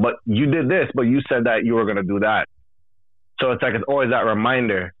but you did this, but you said that you were gonna do that. So it's like it's always that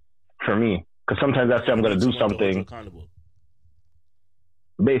reminder for me. Because sometimes I say I'm gonna do Someone to hold you something. accountable.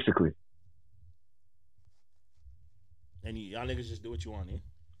 Basically, And y'all niggas just do what you want, eh?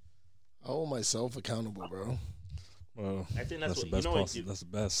 I hold myself accountable, bro. Well, I think that's the what best. you know. That's the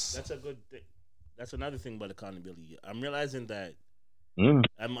best. That's a good thing. That's another thing about accountability. I'm realizing that mm.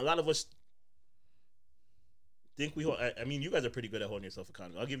 a lot of us think we hold. I mean, you guys are pretty good at holding yourself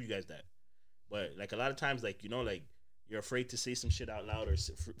accountable. I'll give you guys that. But like a lot of times, like like you're afraid to say some shit out loud or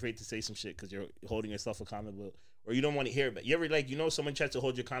afraid to say some shit because you're holding yourself accountable, or you don't want to hear it. But you ever someone tries to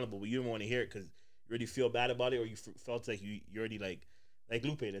hold you accountable, but you don't want to hear it because you already feel bad about it, or you felt like you already like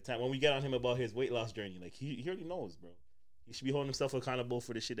Lupe the time when we get on him about his weight loss journey. Like he already knows, bro. He should be holding himself accountable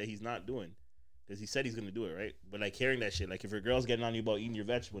for the shit that he's not doing because he said he's gonna do it, right? But like hearing that shit, like if your girl's getting on you about eating your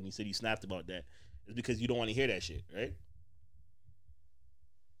vegetable and he said you snapped about that, it's because you don't want to hear that shit, right?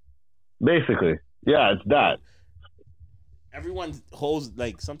 Basically, yeah, it's that. Everyone holds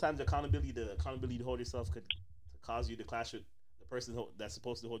like sometimes the accountability to hold yourself could cause you to clash with the person that's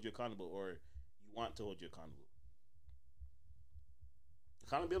supposed to hold you accountable, or you want to hold you accountable.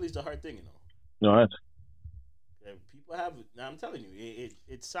 Accountability is the hard thing, No, that's people have. Now I'm telling you,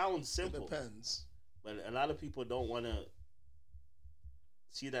 it sounds simple. It depends. But a lot of people don't want to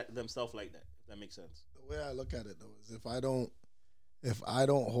see that themselves like that. If that makes sense. The way I look at it though is if I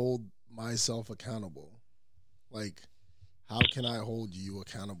don't hold myself accountable, like how can I hold you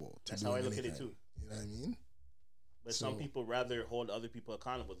accountable to That's doing how I look anything? at it too. You know what I mean? But So- some people rather hold other people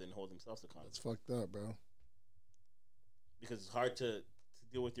accountable than hold themselves accountable That's fucked up, bro. because it's hard to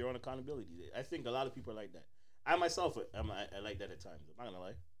deal with your own accountability. I think a lot of people are like that. I myself, I like that at times. I'm not gonna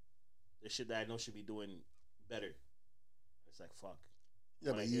lie. There's shit that I know should be doing better. It's like fuck.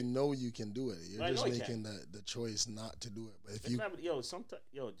 Yeah, When but I you get- know you can do it. You're I just know I making the choice not to do it. But if It's you not, sometimes,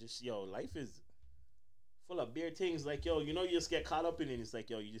 life is full of beer things. Like, you just get caught up in it. It's like,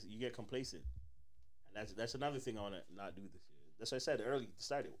 you get complacent. And that's another thing I want to not do this year. That's what I said early,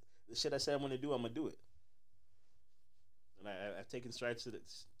 started. The shit I said I'm going to do, I'm going to do it. And I've taken strides to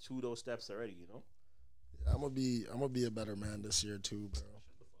those steps already, I'm gonna be a better man this year too, bro.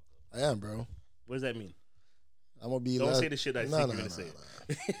 I am, bro. What does that mean? I'm gonna be. Don't say the shit I think you're going to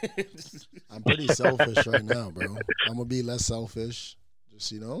say. I'm pretty selfish right now, bro. I'm gonna be less selfish.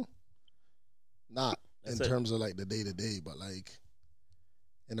 Just not That's in it. terms of like the day to day, but like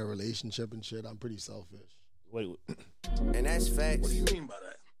in a relationship and shit. I'm pretty selfish. Wait, And that's facts. What do you mean by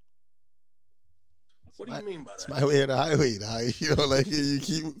that? What do you mean by It's that? my way of the highway, like you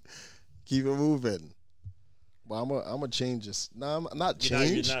keep it moving. But I'm gonna change this. No, I'm not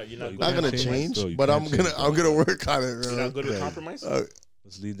change. You're No, not you good Not at gonna can't compromise? change, you but can't I'm change gonna that. work on it, bro. You're not good at compromise?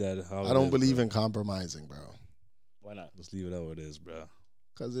 Let's leave that how I don't believe in compromising, bro. Why not? Let's leave it how it is, bro.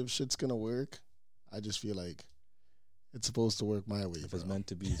 Because if shit's gonna work, I just feel like it's supposed to work my way. If it's bro. meant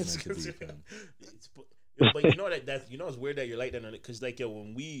to be, it's meant to be, fam. But you know it's weird that you're like that on it because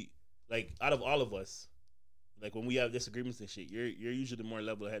when we out of all of us, like when we have disagreements and shit, you're usually the more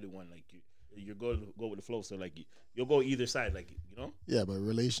level-headed one. Like you're go with the flow, so like you'll go either side, like Yeah, but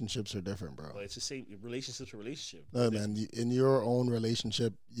relationships are different, bro. But it's the same. Relationship's a relationship. No, man. In your own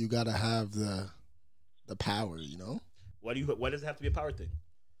relationship, you gotta have the power, Why does it have to be a power thing?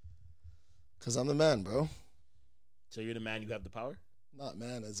 Because I'm the man, bro. So you're the man, you have the power. Not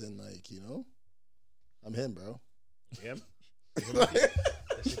man, as in like I'm him, bro. Yeah.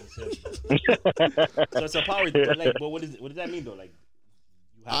 So it's a power thing. But what does that mean though? Like,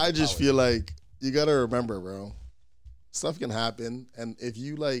 you have I the just power. feel like you gotta remember, bro. Stuff can happen, and if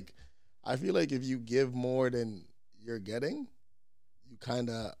you I feel like if you give more than you're getting, you kind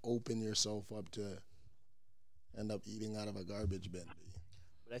of open yourself up to end up eating out of a garbage bin.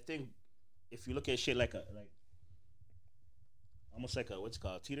 But I think if you look at shit like almost like what's it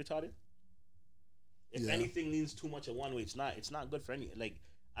called, teeter totter. If Yeah. anything leans too much in one way, it's not good for any. Like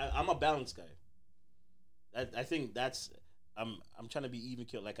I'm a balanced guy. I think that's I'm trying to be even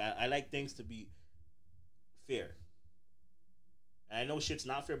killed. Like I like things to be fair. And I know shit's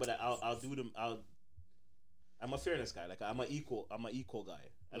not fair, but I'll do them. I'm a fairness guy. Like I'm an equal guy.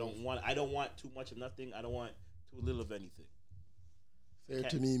 I don't want too much of nothing. I don't want too little of anything. Fair Okay.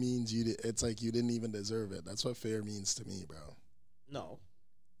 to me means it's like you didn't even deserve it. That's what fair means to me, bro. No.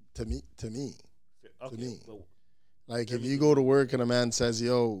 To me. Okay. me. But Like Fair if means you go to work and a man says,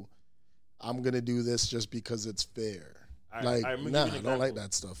 "Yo, I'm gonna do this just because it's fair," All right, like all right, let me nah, give you I an don't like example.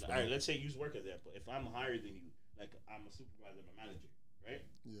 that stuff. All Bro. right, let's say use work example. If I'm higher than you, like I'm a supervisor, I'm a manager, right?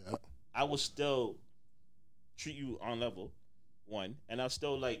 Yeah, I will still treat you on level one, and I'll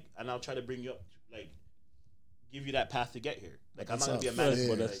still and I'll try to bring you up, like give you that path to get here. Like I'm That's not gonna be a not manager.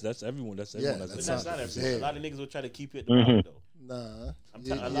 fair. But that's everyone. That's Yeah, everyone. But that's that's not not fair. everyone. A lot of niggas will try to keep you at the bottom though. Nah, I'm you,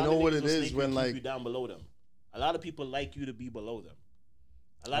 telling- a you lot know of what niggas it will is snake you when and like keep you down below them. A lot of people like you to be below them.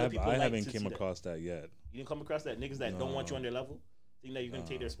 A lot of people I like haven't to came see that. across that yet. You didn't come across that niggas that don't want you No. on their level, think that you're gonna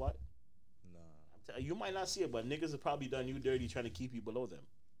take their spot. Nah. You might not see it, but niggas have probably done you dirty trying to keep you below them.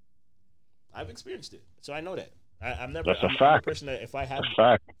 I've experienced it, so I know that. I'm never. That's a I'm a fact. person that if I have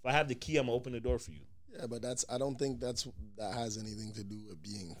Fact. the key, I'm gonna open the door for you. yeah, but I don't think that has anything to do with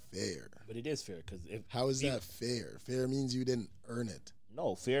being fair. But it is fair because if How is that fair? Fair means you didn't earn it.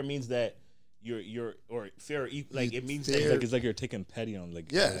 no fair means that you're or fair like it means fair- that It's like you're taking petty on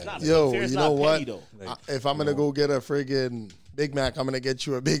like. Yeah, it's not, yo, fair is you not know petty, what? though. Like, If I'm gonna go get a friggin' Big Mac, I'm gonna get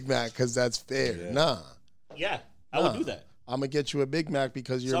you a Big Mac because that's fair. Yeah. Nah, Yeah, I would Nah. do that. I'm gonna get you a Big Mac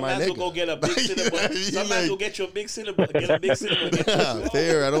because you're Some my man's nigga. will go get a big You know what I Cinnabon. mean? Some man's Like, will get you a big Cinnabon. Get a big Cinnabon. Get you a nah, small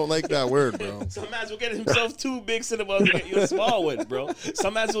fair. I don't like that word, bro. Some man's will get himself 2 big Cinnabons and get you a small one, bro.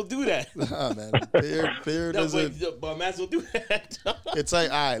 Some man's will do that. Nah, man. Fair No, doesn't. but man's will do that. It's like,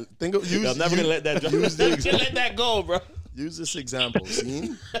 all right, think of use. I'm never gonna let that. use the Can't let that go, bro. Use this example.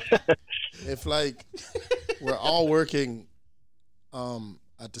 See, if like we're all working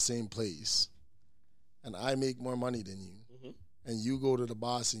at the same place, and I make more money than you, and you go to the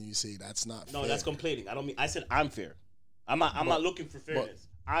boss and you say that's not No, fair. that's complaining. I don't mean. I said I'm fair. I'm not looking for fairness.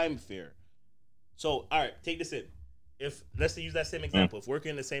 I'm fair. So, all right, take this in. If let's say use that same example. If we're working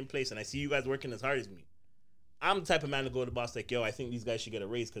in the same place and I see you guys working as hard as me, I'm the type of man to go to the boss like, yo, I think these guys should get a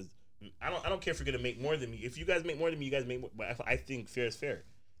raise because I don't care if you're gonna make more than me. If you guys make more than me, you guys make more. But I think fair is fair.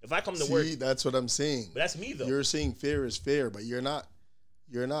 If I come to work, See, that's what I'm saying. but that's me though. You're saying fair is fair, but you're not.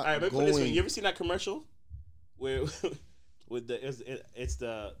 You're not All right, let me put it this way. going. You ever seen that commercial where with it's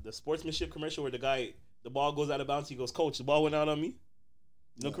the sportsmanship commercial where the ball goes out of bounds. He goes, "Coach, the ball went out on me."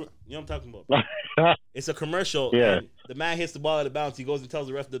 You know what I'm talking about? It's a commercial. Yeah. And the man hits the ball out of bounds. He goes and tells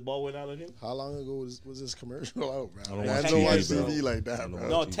the ref the ball went out on him. How long ago was this commercial out, bro? I don't Man, watch don't watch TV, bro. TV like I that, don't bro. watch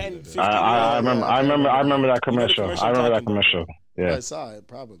No, TV 10, like that. 15 I remember that commercial. commercial I remember that I'm talking commercial. Yeah. I saw it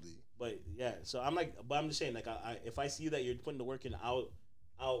probably. But yeah, so I'm just saying, like, if I see that you're putting the work in,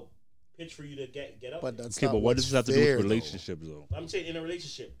 I'll pitch for you to get up. But that's Okay, not but what what's does this have to do fair, with though. relationships though? I'm saying in a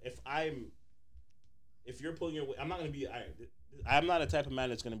relationship, if you're pulling your weight, I'm not gonna be. I'm not a type of man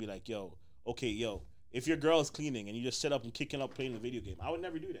that's gonna be like, yo, if your girl is cleaning and you just sit up and kicking up playing the video game, I would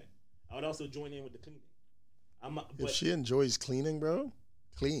never do that. I would also join in with the cleaning. If she enjoys cleaning, bro,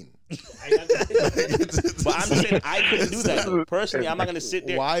 clean. But I'm just saying I couldn't do that though. Personally. I'm not gonna sit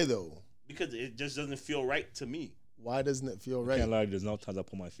there Why though? because it just doesn't feel right to me. Why doesn't it feel I right? can't lie. There's no times I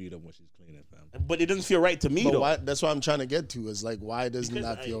put my feet up when she's cleaning, fam. But it doesn't feel right to me But though. why, that's what I'm trying to get to. Is like, why doesn't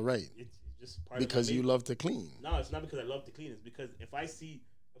Because that feel right? It's just part of Because my you makeup. love to clean. No, it's not because I love to clean. It's because if I see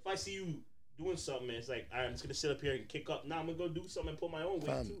you doing something, and it's like, all right, I'm just gonna sit up here and kick up. Now I'm gonna go do something and pull my own weight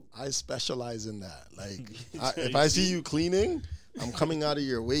Fam, too. I specialize in that. Like, if I see you cleaning, I'm coming out of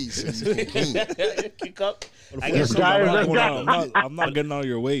your way so you can clean. Kick up. I Yeah, guess so guys, I'm not getting out of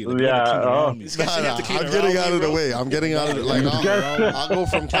your way. Like, you Yeah, gotta clean around me. Especially Nah, you have to clean I'm around getting me, out of the bro. way. I'm getting out of the like. I'll go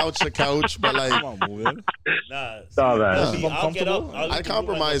from couch to couch, but like, Come on, move it. Nah, Saw that. I'll get up. I'll I leave the room,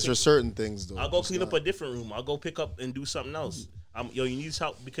 compromise I'll for certain things though. I'll go It's clean up not- a different room. I'll go pick up and do something else. You need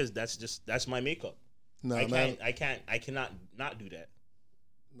help because that's my makeup. Nah, I man. cannot not do that.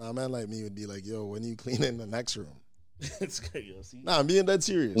 Nah, a man like me would be like, yo, when you clean in the next room. It's good, you know, see. Nah, I'm being dead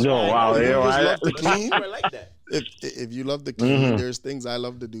serious. No, wow, If you yo, just I- love to But some clean. people are like that. If you love to clean, Mhm. there's things I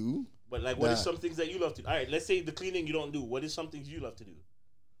love to do. But like, what is Nah. some things that you love to do? All right, let's say the cleaning you don't do. What is some things you love to do?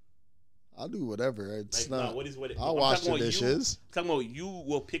 I'll do whatever. It's Like, not. what is what? I'll I'm wash talking the about dishes. I'm talking about you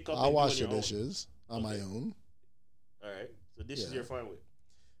will pick up. I'll and wash do the on your own. dishes on my own. All right, so dishes Yeah. you're fine with.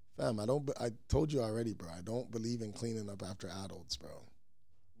 Fam, I told you already, bro. I don't believe in cleaning up after adults, bro.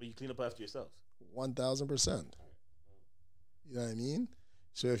 But you clean up after yourself. 1000%. You know what I mean?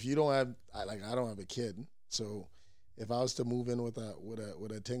 So if you don't have, I don't have a kid. So if I was to move in with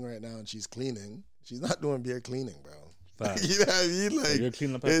a ting right now and she's cleaning, she's not doing beer cleaning, bro. Facts. You know what I mean? Like, Like, you're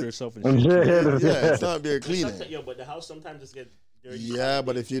cleaning up after it- yourself and shit. yeah, it's not beer cleaning. Sometimes, yo, but the house sometimes just get dirty. Yeah,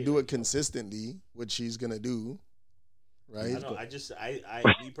 but if you do it consistently, which she's gonna do, right? I know.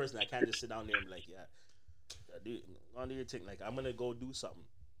 Me personally, I can't just sit down there and be like, yeah, go do your thing. Like, I'm gonna go do something.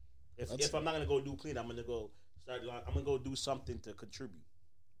 If I'm not gonna go do clean, I'm gonna go do something to contribute.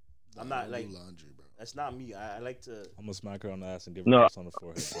 I'm Nah, not don't like do laundry, bro. that's not me. I like to. I'm gonna smack her on the ass and give her No. a kiss on the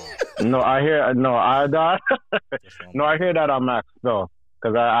forehead. Bro. No, I hear. No, That's what I'm- No, I hear that on Max still,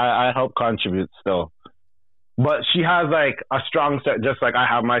 because I help contribute still. But she has like a strong set, just like I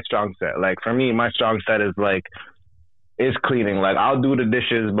have my strong set. Like for me, my strong set is cleaning. Like I'll do the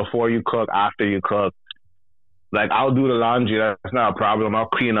dishes before you cook, after you cook. Like, I'll do the laundry. That's not a problem. I'll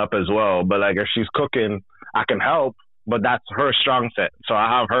clean up as well. But, like, if she's cooking, I can help. But that's her strong set. So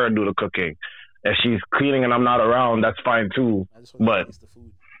I have her do the cooking. If she's cleaning and I'm not around, that's fine too. But the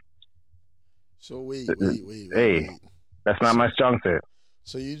food. So wait. Hey. That's not my strong set.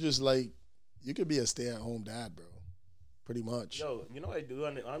 So you just like, you could be a stay-at-home dad, bro. Pretty much. Yo, you know what I do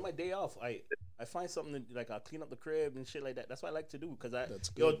on my day off? I find something to, like, I'll clean up the crib and shit like that. That's what I like to do because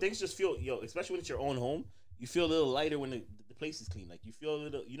things just feel, especially when it's your own home, you feel a little lighter when the place is clean. Like, you feel a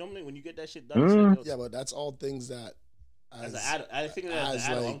little, you know what I mean? When you get that shit done. It's like, yeah, but that's all things that I think as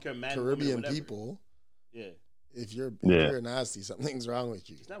like I don't care, man, Caribbean people. Yeah. If you're nasty, something's wrong with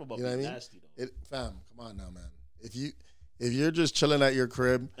you. It's not about you know being what I mean? nasty though. Fam, come on now, man. If you're just chilling at your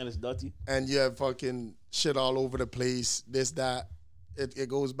crib and it's dirty and you have fucking shit all over the place, this, that, it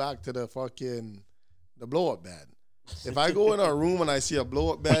goes back to the blow up bed. If I go in a room and I see a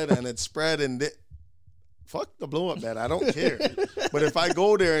blow up bed and it's spread and fuck the blow up bed, I don't care. But if I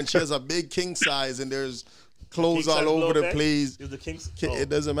go there and she has a big king size and there's clothes all over the place, it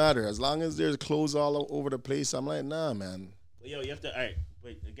doesn't matter. As long as there's clothes all over the place, I'm like, nah, man. But yo, you have to, all right,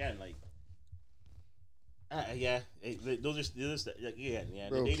 wait, again, like, those are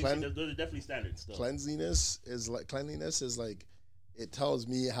Bro, those are definitely standards. Still. Cleanliness is like it tells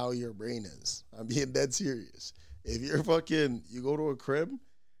me how your brain is. I'm being dead serious. If you go to a crib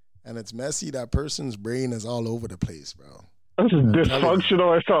and it's messy, that person's brain is all over the place, bro. This is dysfunctional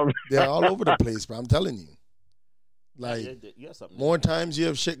or something. They're all over the place, bro. I'm telling you. Like, more times you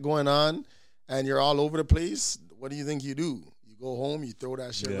have shit going on and you're all over the place, what do you think you do? You go home, you throw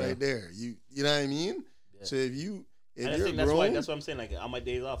that shit right there. You know what I mean? Yeah. So if you're grown, that's what I'm saying. Like, on my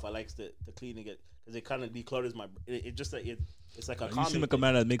days off, I like to clean and get, because it kind of declutters my. It just like it's like a. You seem like a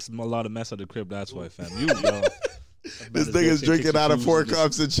man that makes a lot of mess at the crib. That's why, fam. You, yo. This nigga's drinking out of 4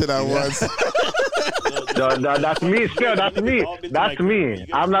 cups and shit at once. That's me. Still, that's me. That's me.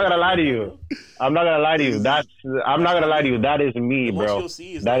 I'm not gonna lie to you. I'm not gonna lie to you. That is me, bro.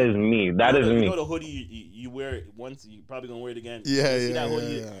 That is me. That is me. You know the hoodie you wear it once, you probably gonna wear it again. Yeah. I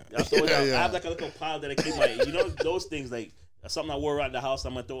have like a little pile that I keep my. You know those things, like something I wore around the house,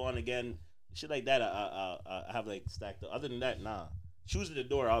 I'm gonna throw on again. Shit like that. I have like stacked up. Other than that, nah. Shoes at the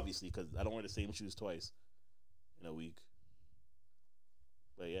door, obviously, because I don't wear the same shoes twice in a week.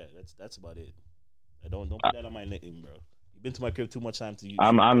 But yeah, that's about it. I don't put that on my name, bro. You've been to my crib too much time to use.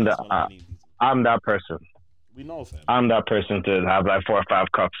 I'm that person. We know, fam. I'm that person to have like 4 or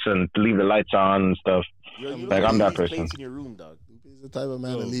 5 cups and leave the lights on and stuff. Like, I'm that person. In your room, dog. He's the type of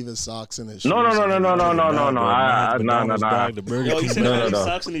man to leave his socks in his shoes. No. Yo, he said he leave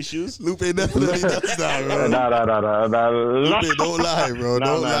socks in his shoes? Lupe definitely does that, bro. No. Lupe, don't lie, bro.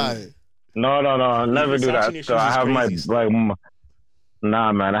 Don't lie. No. Never do that. So I have my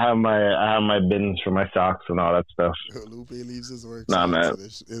Nah, man. I have my bins for my socks and all that stuff. Lupe leaves his work. Man. In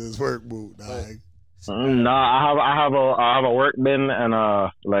his work boot, dog. I have a work bin and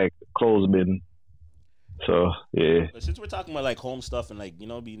a like clothes bin. So yeah. But since we're talking about like home stuff and like, you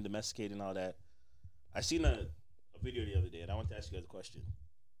know, being domesticated and all that, I seen a video the other day and I want to ask you guys a question.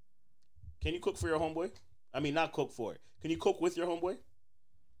 Can you cook for your homeboy? I mean, not cook for it. Can you cook with your homeboy?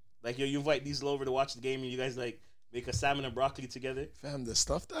 Like, you invite Diesel over to watch the game and you guys like make a salmon and broccoli together. Fam, the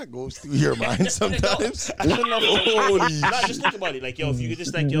stuff that goes through your mind sometimes. I don't know. Nah, just think about it. Like, yo, if you could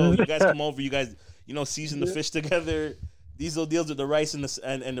just like, yo, you guys come over, you guys, you know, season the fish together. Diesel deals with the rice and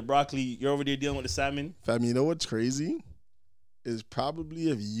the broccoli. You're over there dealing with the salmon. Fam, you know what's crazy? Is probably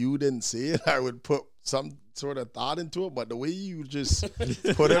if you didn't say it, I would put some sort of thought into it. But the way you just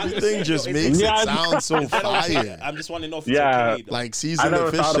put everything just makes it sound so fire. I'm just wanting to know if it's okay. Though. Like season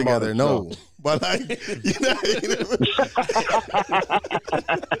the fish together. No. But like, you know.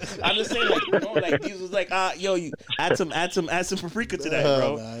 I'm just saying, like, you know, like these was like, yo, you add some paprika to that,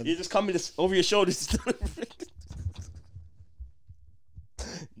 bro. Man. You're just coming over your shoulders.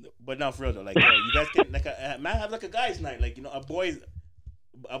 But not for real though, like, yo, you guys can like man have like a guys' night, like, you know, a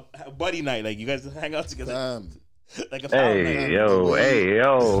buddy night, like you guys hang out together. Like a hey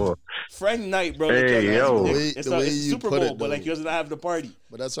yo, friend night, bro. Hey like, yo, it's Super Bowl, but like you guys not have the party.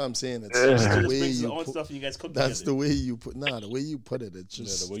 But that's what I'm saying. It's just the way you put stuff and you guys cook. That's together. the way you put. The way you put it, it's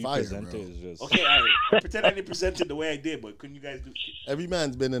just the way fire, you present bro. it is just okay. All right. Pretend I didn't present it the way I did, but couldn't you guys do? Every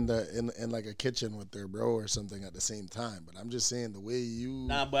man's been in like a kitchen with their bro or something at the same time. But I'm just saying the way you.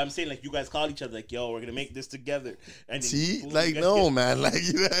 Nah, but I'm saying like you guys call each other like, yo, we're gonna make this together. And see, like no, man, like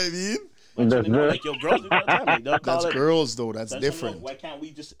you know what I mean. Like, yo, girls do that all the time. Like, that's girls though. That's different. Why can't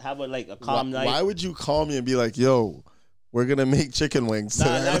we just have a calm night? Why would you call me and be like, yo, we're gonna make chicken wings. Nah,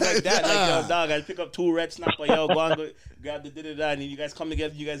 tonight." not like that. Like, yo, dog, I pick up 2 red snapper. Yo, go on, go grab the da-da-da, and then you guys come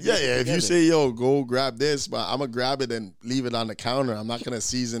together. You guys Yeah, get it yeah. If together. you say, "Yo, go grab this," but I'm gonna grab it and leave it on the counter. I'm not gonna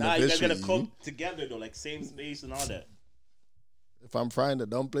season Nah, the you fish guys with gotta you. cook together though, like same space and all that. If I'm frying the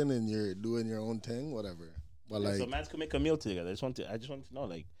dumpling and you're doing your own thing, whatever. But like, So man's can make a meal together. I just want to know,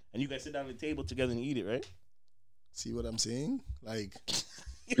 like, and you guys sit down at the table together and eat it, right? see what I'm saying? Like,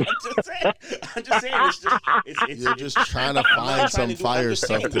 I'm just saying. It's you're just trying to I'm not find trying some to do- I'm fire just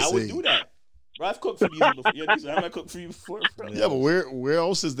stuff saying, to I would say. do that. Bro, I've cooked for you before. Yo, listen, I'm not cooked for you before, bro. Yeah, but where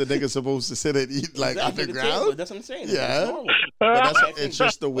else is the nigga supposed to sit and eat? Like Exactly, on the the table. ground? That's what I'm saying. Yeah. It's normal. But I that's, think- it's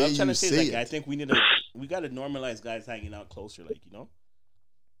just the what way I'm trying you to say is, say like, I it. think we gotta normalize guys hanging out closer, like, you know.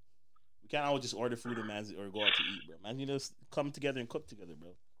 We can't always just order food and man or go out to eat, bro. Man, you just come together and cook together, bro.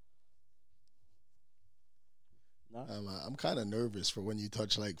 Nah? I'm kind of nervous for when you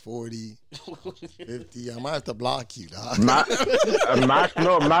touch like 40, 50. I might have to block you, dog. Max,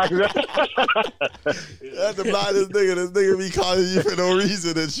 no, Max. I have to block this nigga. This nigga be calling you for no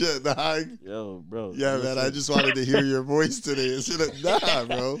reason and shit, dog. Yo, bro. Yeah, man. I just wanted to hear your voice today. Nah,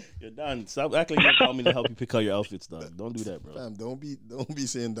 bro. You're done. Stop acting like you call me to help you pick out your outfits, dog. Don't do that, bro. Fam, don't be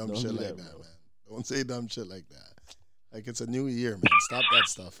saying dumb Don't shit do like that, that, bro. man. Don't say dumb shit like that. Like, it's a new year, man. Stop that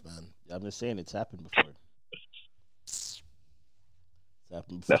stuff, man. I'm just saying it's happened before. It's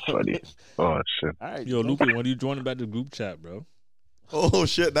happened before. That's funny. Oh shit. All right. Yo, bro. Lupe, when are you joining back the group chat, bro? Oh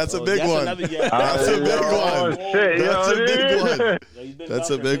shit, that's a Oh, big that's one. another- yeah. That's a big Oh, one. shit, That's a big one. Yo, you've been That's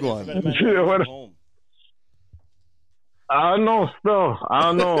gone a for big minute. one. You better man What- go home. I don't know. Still, I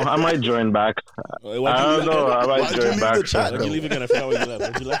don't know. I might join back. Why'd I don't know. I might Why'd you join leave back. the chat, Why'd you leave again? I forgot where you left.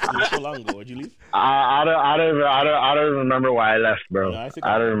 Where'd you left? It was so long ago. Where'd you leave? I don't remember why I left, bro. No, I think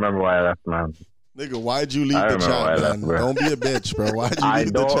I don't remember why I left, man. Nigga, why'd you leave I the remember why I chat, left, man? bro. Don't be a bitch, bro. Why'd you I leave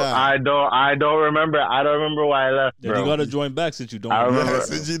the don't. chat? I don't remember. I don't remember why I left, Then bro. you gotta join back since you don't. I remember. remember. Yeah,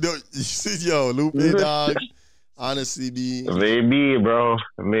 since you don't, you see, yo, Lupe, dog. Honestly, be Maybe, bro.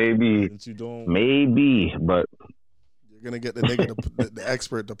 Maybe. Since you don't. Maybe. But you're gonna get the nigga, the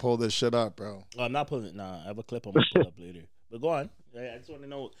expert, to pull this shit up, bro. Oh, I'm not pulling it. Nah, I have a clip I'm gonna pull up later. But go on. I just want to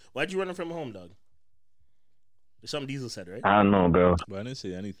know, why'd you run from home, dog? There's something Diesel said, right? I don't know, bro. But I didn't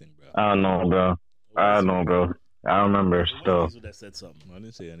say anything, bro. I don't know, bro. I don't know, bro. I don't remember It was still. Diesel that said something. I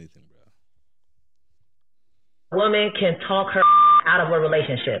didn't say anything, bro. Woman can talk her out of a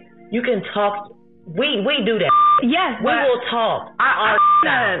relationship. You can talk. We do that. Yes, We but will talk.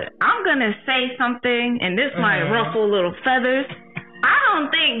 I'm gonna say something, and this might Mhm. ruffle little feathers. I don't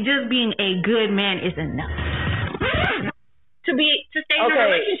think just being a good man is enough to stay in a Okay.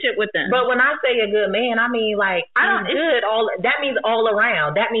 relationship with them. But when I say a good man, I mean like I don't- he's good. That means all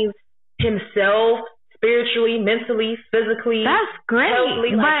around. That means himself, spiritually, mentally, physically, that's great,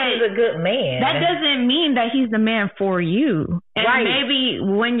 healthily. Like he's but a good man. that doesn't mean that he's the man for you. And Right. maybe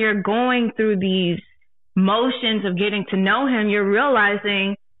when you're going through these motions of getting to know him, you're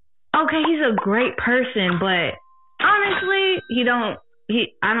realizing, okay, he's a great person, but honestly,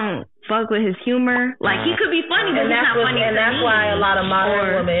 I don't fuck with his humor. Like, he could be funny, but And he's that's not funny. and to that's me. why a lot of modern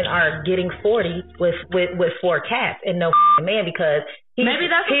Or- women are getting 40 with 4 cats and no man because Maybe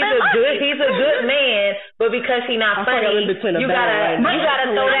that's what he's they a like. good man, but because he's not funny, you gotta throw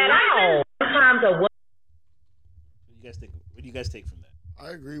that out. Sometimes a What do you guys think? What do you guys take from that?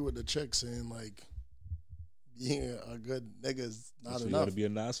 I agree with the chick saying like being a good nigga is not So you enough. gotta be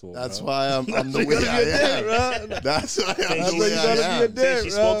an asshole. That's bro. why I'm the way I am. That's why I'm That's the why way you I gotta am. Say she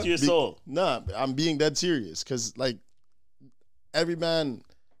spoke to your soul. Nah, I'm being dead serious because like every man,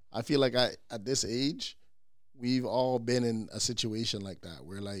 I feel like at this age, we've all been in a situation like that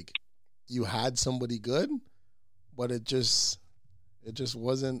where like you had somebody good, but it just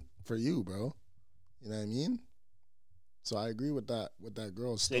wasn't for you, bro. You know what I mean? So I agree with that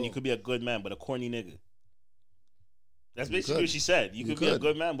girl. Still. Saying you could be a good man, but a corny nigga. That's You basically could. what she said. You You could be a could.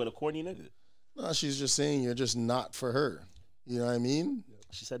 good man, but a corny nigga. No, she's just saying you're just not for her. You know what I mean?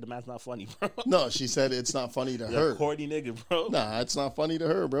 She said the man's not funny, bro. No, she said it's not funny to You're her. a corny nigga, bro. Nah, it's not funny to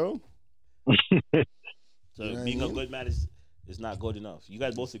her, bro. So You know what I being a mean? good man is not good enough. You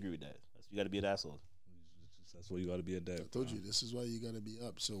guys both agree with that. You got to be an asshole. That's why you gotta be a dad. I told you this is why you gotta be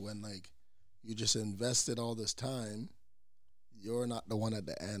up. So when like you just invested all this time, you're not the one at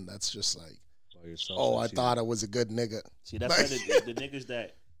the end. That's just like, By yourself. oh, I and shit. thought I was a good nigga. See, that's why the niggas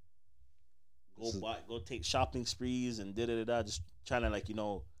that go take shopping sprees and da just trying to like, you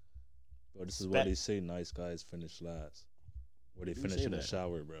know. Bro, this is why they say nice guys finish last. Or they Who finish say in the that?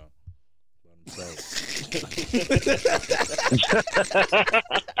 shower, bro. By themselves.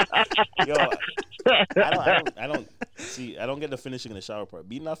 Yo, I don't. See, I don't get the finishing in the shower part.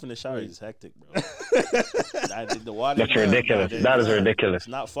 Beating off in the shower is hectic, bro. The water. That's ridiculous. That is ridiculous. It's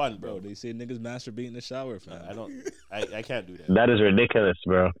not fun, Bro, bro. they say niggas masturbate in the shower, fam. I can't do that. That is ridiculous,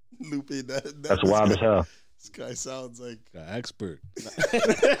 bro. Lupe, That's wild as hell. This guy sounds like Got expert. Beating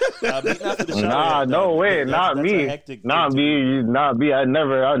off in the shower, Nah, no way, not that's me. a hectic Not thing to do. me. Not me. I'd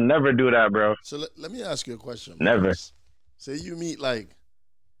never do that, bro. So let me ask you a question. Never. Marcus. Say you meet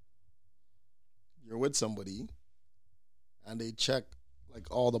you're with somebody and they check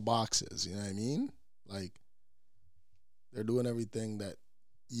all the boxes, you know what I mean? Like they're doing everything that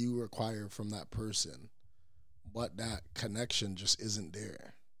you require from that person, but that connection just isn't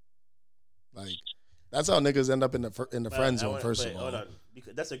there. Like that's how niggas end up in the friend zone. First of all, hold on,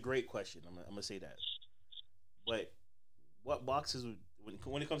 because that's a great question. I'm gonna say that. But what boxes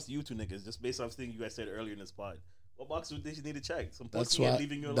when it comes to you two niggas, just based off things you guys said earlier in this pod, what boxes would they need to check? Some pussy and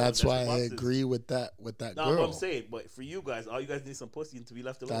leaving you alone. That's why I boxes. agree with that No, girl. what I'm saying, but for you guys, all you guys need some pussy and to be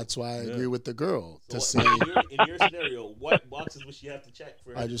left alone. That's why I agree with the girl So to say. in your scenario, what boxes would she have to check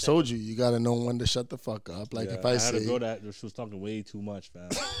for? I just told you got to know when to shut the fuck up. Like if I had say, a girl that she was talking way too much, fam.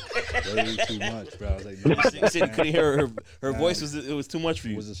 Way too much, bro. I was like, no, you said you couldn't hear her voice. It was too much for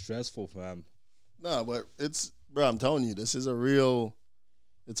you. it was stressful, fam. no, but bro. I'm telling you, this is a real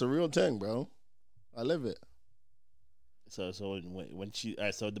thing, bro. I live it. So when she, all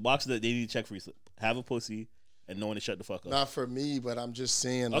right, so the boxes that they need to check for you, have a pussy and know when to shut the fuck up. Not for me, but I'm just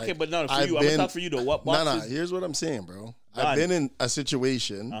saying. Okay, like, but no, for you, I'm gonna talk for you though. What boxes? No. Here's what I'm saying, bro. God. I've been in a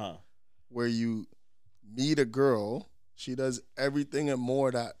situation Uh-huh. where you meet a girl, she does everything and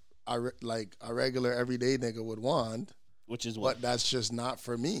more that like a regular everyday nigga would want, Which is what? but that's just not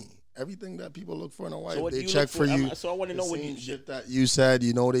for me. Everything that people look for in a wife, So what do they you check look for you. So I want to know the when same you shit that you said.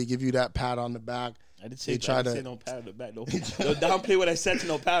 You know, they give you that pat on the back. I didn't say, They try I didn't to- say no pat on the back. No downplay what I said to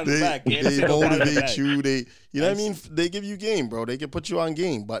no pat on the They, back. Yeah, I didn't they say no pat on the motivate back. you. You know what I mean? They give you game, bro. They can put you on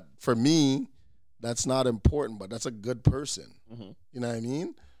game. But for me, that's not important. But that's a good person. Mhm. You know what I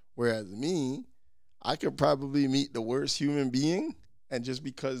mean? Whereas me, I could probably meet the worst human being, and just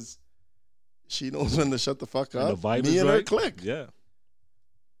because she knows when to shut the fuck And up, the vibe me is and her right. click. Yeah,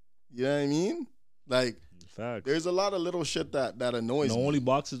 You know what I mean? Like, facts. there's a lot of little shit that annoys The me. only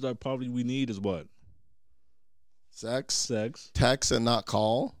boxes that probably we need is what? Sex, Sex, and not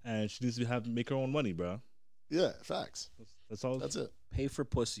call. and she needs to make her own money, bro. Yeah, facts. That's all. That's it. Pay for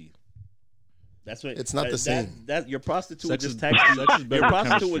pussy. That's what. It's not the same. That your prostitute would Sex just is- text you. sex is better Your with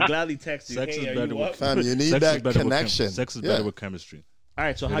prostitute chemistry. would gladly text you. Sex Hey, is are better you with up? Fam, you need Sex is that better with connection. Sex is Yeah. better with chemistry. All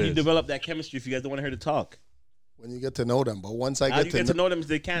right. So It how do you is. develop that chemistry if you guys don't want her to talk? When you get to know them. But once I How do get you get to know them if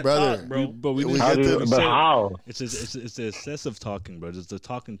they can't Brother, talk, bro? But we We didn't get get to- to. But how? It's the excessive talking, bro. It's the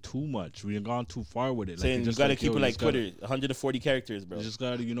talking too much. We have gone too far with it. Like, Saying you just gotta like, keep yo, it you like just gotta- Twitter, 140 characters, bro. You just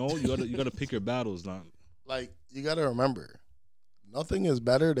gotta, you gotta pick your battles, not. like, you got to remember, nothing is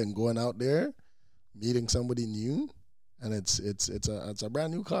better than going out there, meeting somebody new, and it's a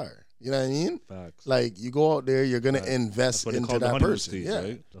brand new car. You know what I mean? Facts. Like, you go out there, you're gonna That's invest what they into call the that honeymoon person. stage, Yeah.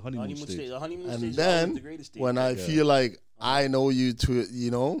 right? The honeymoon stage. The honeymoon And stage is then always the greatest stage. when I Yeah. feel like I know you to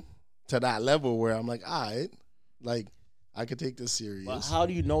that level where I'm like, all right, like, I could take this serious. But how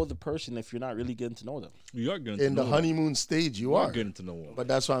do you know the person if you're not really getting to know them? You are getting In to the know honeymoon stage, you them. are. getting to know them. But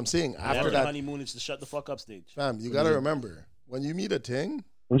that's what I'm saying. After the that, honeymoon is the shut the fuck up stage. fam, you got to remember, when you meet a ting,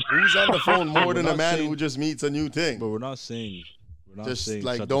 who's on the phone more than a not man saying- who just meets a new thing? But we're not saying. Just saying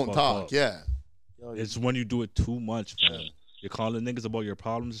like, shut the don't fuck talk. up. Yeah. It's when you do it too much, man. You're calling niggas about your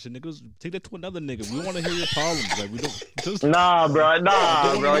problems and shit. Niggas, take that to another nigga. We want to hear your problems. Like, we don't. Just, Nah, bro. Nah,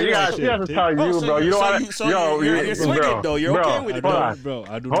 Don't bro. do You that got shit, to tell you, bro. You don't want to. Yo, you're swinging bro, though. You're bro, okay with it, hold though. on. Bro,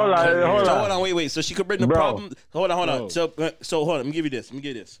 I do Hold not. on, hold So on. hold on, wait. So she could bring the Bro. problem. Hold on. Bro. So hold on. Let me give you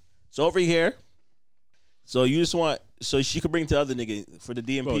this. So over here. So you just want. So she could bring to the other nigga for the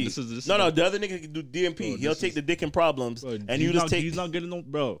DMP. Bro, this is no. the- The other nigga can do DMP. Bro, He'll this take is- the dick and problems, Bro, and you just take. He's not getting no,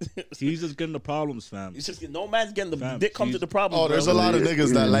 bro. He's just getting the problems, fam. It's just no man's getting the Fam, dick comes to he's- the problem. Oh, there's bro. a lot of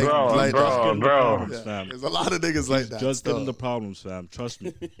niggas that like Bro, like bro. that. Getting the problems, Yeah, fam. there's a lot of niggas like that. Just getting the still. problems, fam. Trust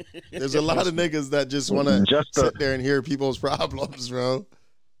me. There's a lot of niggas that just want to Just sit there and hear people's problems, bro.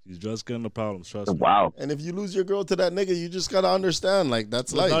 He's just getting the problems. Trust me. Wow. And if you lose your girl to that nigga, you just gotta understand, like,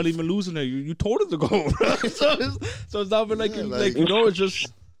 that's It's life. not even losing her. You told her to go, bro. so it's not even like, Yeah, like, you know, it's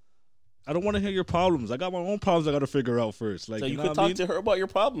just. I don't want to hear your problems. I got my own problems. I got to figure out first. Like, So you know could what I talk mean? to her about your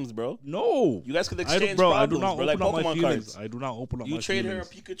problems, bro. No, You guys could I exchange don't, bro. problems, I do not bro, open like up my Pokemon feelings. cards. I do not open up You my trade feelings.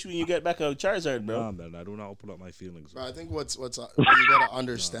 her a Pikachu and you get back a Charizard, bro. Nah, man. I do not open up my feelings. Bro, I think what's what you gotta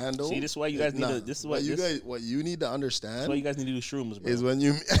understand though. See, this is why you guys need to. This is what what you need to This is understand why you guys need to do shrooms, bro. is when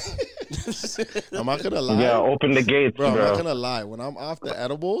you. I'm not gonna lie. Yeah, open the gates, Bro, I'm not bro. gonna lie. When I'm off the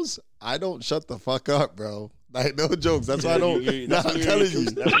edibles, I don't shut the fuck up, bro. Like, no jokes. That's why I don't. Nah, I'm telling you.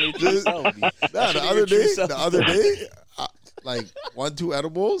 That's when you're true self, B. Nah, the other day, like 1-2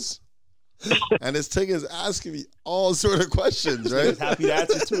 edibles, and this thing is asking me all sort of questions, right? He's happy to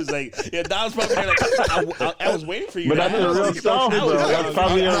answer too. It's like, yeah, Don's probably like, I was waiting for you. But that's the real self, bro. That's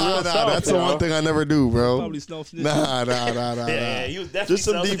probably your real self. That's the one thing I never do, bro. Probably snell snitch. Nah. Yeah, he was definitely Just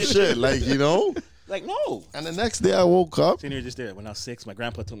some deep self-snitching. shit, like, you know? Like, no. And the next day I woke up. Sitting here just there. When I was 6, my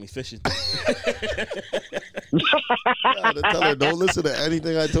grandpa took me fishing. I had to tell her, don't listen to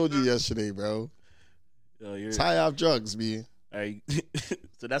anything I told you yesterday, bro. Yo, you're It's high off drugs, B. all right.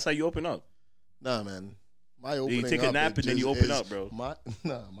 So that's how you open up. Nah, man. My You opening take a up nap is and then you just- open is- up, bro. My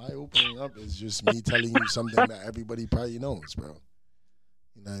opening up is just me telling you something that everybody probably knows, bro.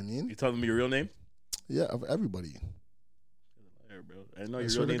 You know what I mean? You telling me your real name? Yeah, of everybody. Yeah, bro. I didn't know I your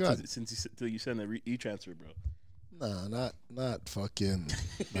swear real to name God. since you sent the e-transfer, bro. Nah, not fucking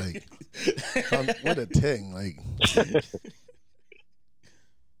like what a thing. Like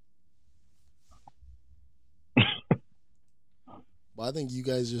but I think you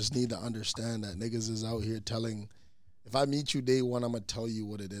guys just need to understand that niggas is out here telling, if I meet you day one, I'm gonna tell you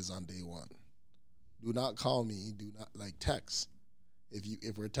what it is on day one. Do not call me, do not like text.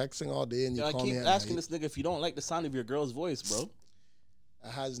 If we're texting all day and you Yo, I call me keep at asking night, this nigga if you don't like the sound of your girl's voice, bro.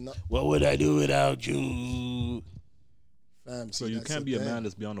 it has no What would I do without you? fam. So see, you that's can't the be a thing. man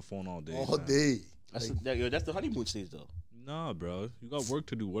that's be on the phone all day. all man. day. That's Like, that's the honeymoon stage, though. Nah, bro. You got work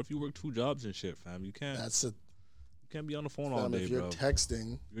to do. What if you work 2 jobs and shit, fam? You can't. that's a You can't be on the phone all fam. day, If you're bro.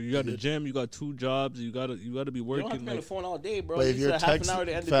 texting, You got the gym. You got 2 jobs. You gotta be You don't have to working. be on the Like, phone all day, bro. But if You you're just half an texting- hour at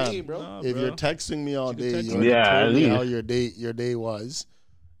the end of fam, the day, bro. nah, if bro. you're texting me all She can day, text you me. already Yeah, told me at how least. your day was,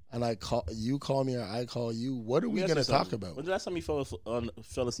 and you call me or I call you. What are Let we me ask gonna you talk something. about? When's the last time you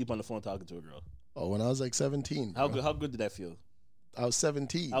fell asleep on the phone talking to a girl? Oh, when I was like 17. How bro. good did that feel? I was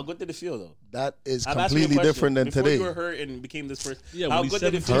 17. How good did it feel, though? That is I'm asking you a completely question. different than Before today. you were hurt and became this person, yeah, how when he's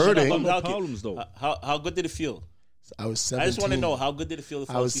good did it 17, feel? Hurting. you got no How- problems though. How good did it feel? I was 17. I just want to know how good did it feel? To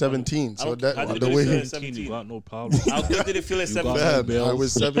fall I was asleep on 17, I so don't- that- how did the it way- feel at 17, 17? you got no problems. How good did it feel at You got 17? no Fam, I bills.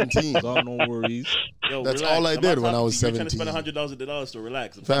 was 17. You got no worries. Yo, That's relax. all I I'm did not when I talking was to you. You're trying to 17. spend $100 at the dollar store.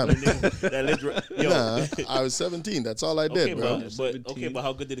 Relax. I'm Fam. talking to a nigga that lives yo. Nah, I was 17. That's all I did, Okay, bro. but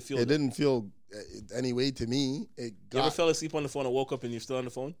how good did it feel? It though? didn't feel any way to me. It You ever got, fell asleep on the phone and woke up and you're still on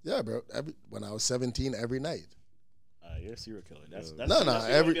the phone? yeah, bro. When I was 17, every night. You're a serial killer. That's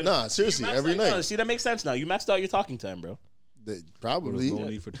No, seriously, you maxed every out- night. no, see, that makes sense now. You maxed out your talking time, bro. There's Probably. no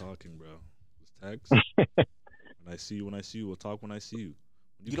need for talking, bro. Just text. When I see you, we'll talk when I see you.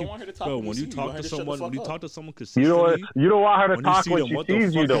 You don't want her to talk Bro, when you when see you you. You talk want her to to shut the someone, fuck when you up. talk to someone You consistently, don't want her to When you talk see when them, she what the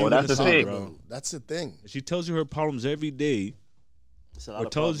sees you, fuck though. are That's the gonna say, thing. bro? That's the thing. and she tells you her problems every day, It's a lot or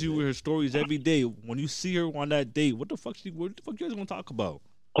of tells you problems, her stories every day. When you see her on that date, what the fuck you guys gonna talk about?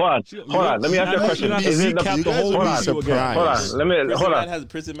 Hold on. Let me ask you a question. You have to Is it recap you the guys whole would be week to you again. Hold on. Let me hold on.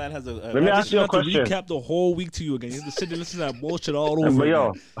 Prison man has a. Let me ask you a have to question. recap the whole week to you again. You have to sit there and listen to that bullshit all over But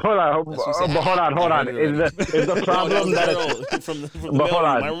yo, again. hold on. That's what I'm saying. Hold on. Is the problem that it's, from the But hold mailroom.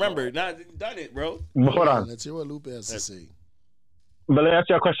 on. I remember. Not done it, bro. hold on. Let's hear what Lupe has to say. But let me ask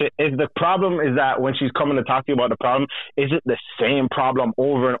you a question. Is the problem is that when she's coming to talk to you about the problem, is it the same problem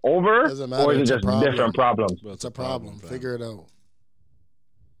over and over? Doesn't matter, Or is it it's a just problem. different problems? Bro, It's a problem. fam. Figure it out.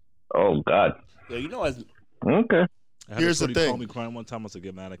 Oh God. Yo, you know, as Okay. I had Here's the somebody thing. call me crying one time. I said,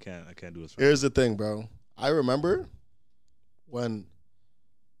 "Get mad. I can't do this." Here's the thing, bro. I remember when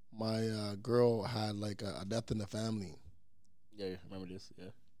my girl had like a death in the family, yeah, I remember this. Yeah,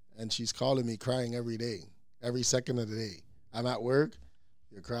 and she's calling me crying every day, every second of the day. I'm at work,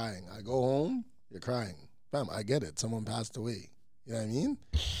 you're crying. I go home, you're crying. Fam, I get it. Someone passed away. You know what I mean?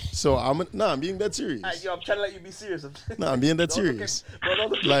 So I'm being dead serious. yo, I'm trying to let you be serious. I'm being dead Don't look at- serious. bro, don't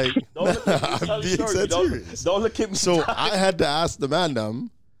look at- Like, don't look at me. I'm Tell the being story. dead Don't- serious. Don't look at me. So I had to ask the man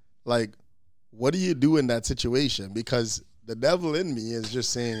them, like, what do you do in that situation? Because the devil in me is just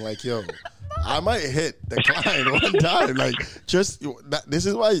saying, like, yo, I might hit the client one time. Like, just this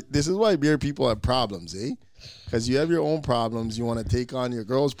is why beer people have problems, eh? Because you have your own problems. You want to take on your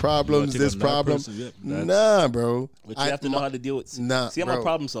girl's problems, take this on that problem. person, yep, that's- Nah, bro. But you have to know how to deal with. Nah, See, I'm a bro.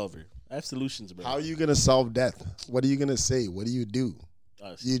 problem solver. I have solutions, bro. How are you gonna solve death? What are you gonna say? What do you do?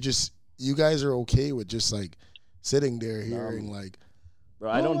 Us. You guys are okay with just like sitting there hearing like,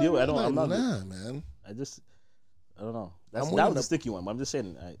 Bro, I don't deal with. I don't. like, I'm not. nah, man. I don't know. I'm That winning was a the- sticky one. But I'm just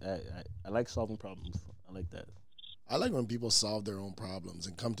saying. I like solving problems. I like that. I like when people solve their own problems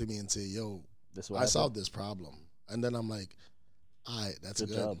and come to me and say, yo, That's what I solved this problem. And then I'm like, all right, that's Good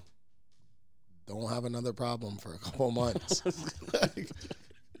good. job. Don't have another problem for a couple months. Like,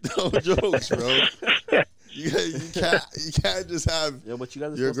 no jokes, bro. You can't just have Yo, but you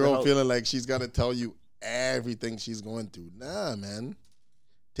guys are your supposed to girl help. feeling like she's got to tell you everything she's going through. Nah, man.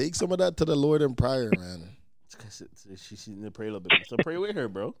 Take some of that to the Lord in prayer, man. She need to pray a little bit. So pray with her,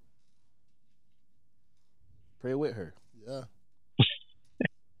 bro. Pray with her. Yeah.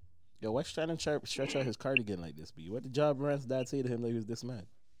 Yo, why's trying to stretch out his cardigan like this, B? What did John Morant's dad say to him that he was this mad?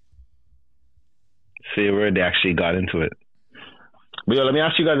 See where they actually got into it. But yo, let me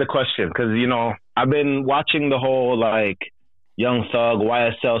ask you guys a question, because I've been watching the whole like Young Thug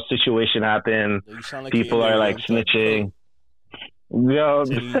YSL situation happen. You sound like people are like snitching. Yo,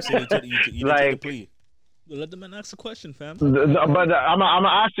 you took the plea. Let the man ask a question, fam. But I'm gonna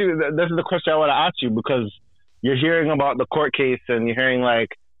ask you. This is the question I want to ask you, because you're hearing about the court case and you're hearing like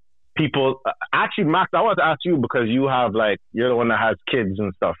people. Actually, Max, I want to ask you, because you're the one that has kids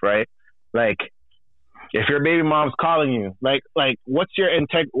and stuff, right? Like, if your baby mom's calling you, like what's your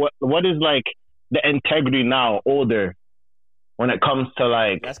what is like the integrity now, older, when it comes to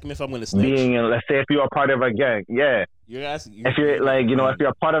like ask me if I'm gonna snitch. Being, let's say, if you're a part of a gang, yeah. You're asking if you're like, if you're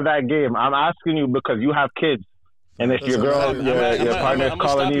a part of that game. I'm asking you because you have kids, and if your girl, your partner's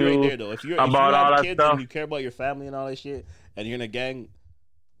calling you right there, though. If you about all that kids stuff, and you care about your family and all that shit, and you're in a gang,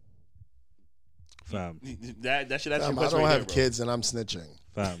 fam, that should answer your question. I don't right have there, kids and I'm snitching.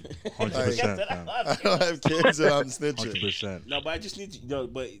 Fam, 100%. Fam. I don't have kids and I'm snitching. 100%. No, but I just need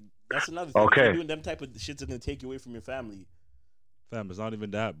but that's another thing. Okay. If you're doing them type of shit's gonna take you away from your family. Fam, it's not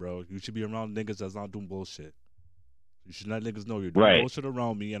even that, bro. You should be around niggas that's not doing bullshit. You should let niggas know you're doing bullshit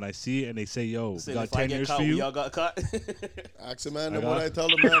around me, and I see it, and they say, yo, we got 10 years for you. Y'all got caught? Ask a man what I tell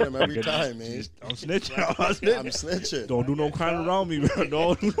the man every time, man. I'm snitching. I'm snitching. Don't do no crime around me, bro.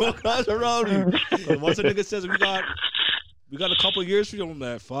 Don't do no crime around me. Because once a nigga says we got a couple years for you, I'm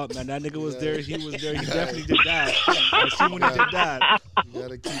like, fuck, man, that nigga was there, he was there, he definitely did that. I see when he did that. You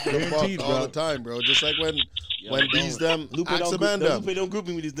gotta keep it a buck all the time, bro. Just like when these them, Lupe ask a man them. Lupe don't group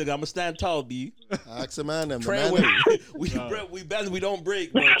me with these niggas. I'ma stand tall, B. Ask a man them. Treyway. we bend, we don't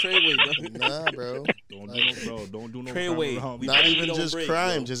break, bro. Treyway. Nah, bro. Don't do no Treyway. crime around me. Not even just break,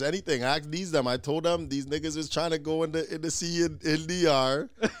 crime, bro. just anything. Ask these them. I told them these niggas is trying to go in the sea in DR.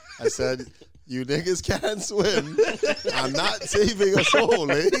 I said, you niggas can't swim. I'm not saving a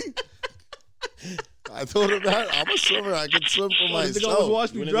soul, eh? I told him that I'm a swimmer. I can swim for myself.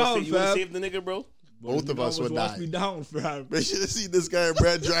 Watch me drown, you wanna fam. save the nigga, bro? Both of us would die. Watch me down, fam. They should have seen this guy and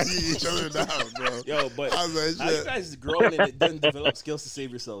Brad dragging each other down, bro. Yo, but I was like, how you guys growing and didn't develop skills to save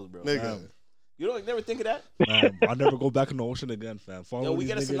yourselves, bro? Nigga. You don't never think of that? Man, I'll never go back in the ocean again, fam. Yo, we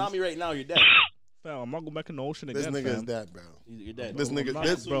get a tsunami right now, you're dead. Fam, I'm not going back in the ocean This again, nigga is fam. dead, bro. You're dead. This nigga, not,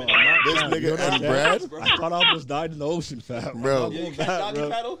 this bro, bro, I'm not, this fam. nigga You're not and dead. Brad, I thought I almost died in the ocean, fam. Bro. I'm not You going can't back, doggy bro.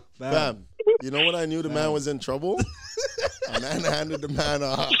 paddle? fam. You know when I knew the man was in trouble? A man handed the man a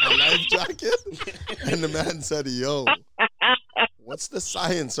life jacket, and the man said, "Yo, what's the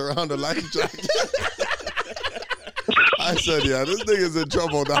science around a life jacket?" I said, "Yeah, this nigga's in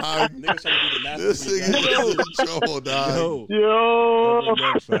trouble, dog. Niggas trying to be the master This freak, nigga guys. is in trouble, dog." yo. Never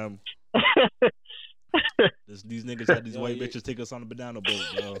again, fam. These niggas had these white bitches take us on a banana boat,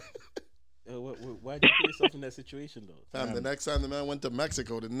 bro. Why'd you put yourself in that situation, though? Fam, the next time the man went to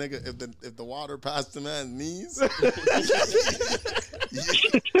Mexico, the nigga, if the water passed the man's knees,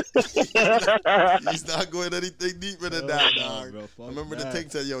 he's not going anything deeper than that, dog. Bro, I remember that. the thing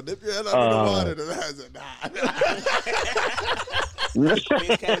said, "Yo, dip your head under the water." The man said, "Nah."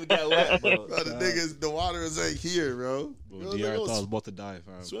 Face can't even get wet, bro. Bro, the water is like here, bro. Bro, Yo, DR nigga, thought I was about to die,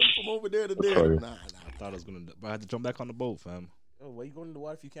 fam. swim from over there to there. Nah. I thought I was gonna die. But I had to jump back on the boat, fam. Yo, why you going in the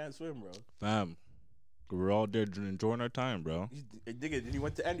water if you can't swim, bro? Fam. We're all there enjoying our time, bro. Nigga, you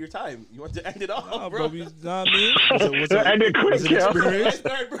want to end your time. You want to end it all, Nah, bro. bro. You know what I mean? Was it End it quick, an yo. experience?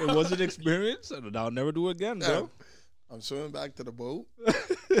 Start, bro. It was an experience. And I'll never do it again, bro. I'm swimming back to the boat.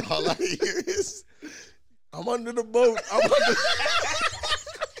 All I hear is, "I'm under the boat. I'm under."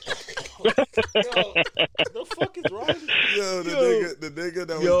 Yo, the fuck is wrong with you? Yo, the nigga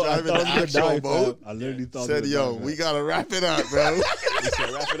that was Yo, I driving the thought I was gonna actual die, boat fam. I literally thought said, I was "Yo, gonna die, we fam. gotta wrap it up, bro." You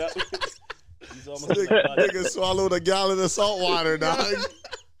said wrap it up. He's almost Nigga swallowed a gallon of salt water, dog.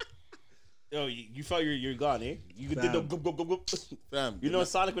 Yo, you felt you're gone, eh? You did the Fam. goop, goop, goop, goop. Fam, You know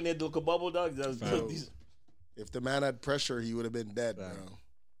Sonic when they did the bubble, dog? That was, Fam. if the man had pressure, he would have been dead, Fam. bro.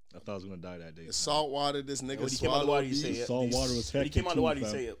 I thought I was gonna die that day. The fam. salt water, this nigga When he came out of the water, swallowed. you say these- it. Salt water was When he came out of the water, you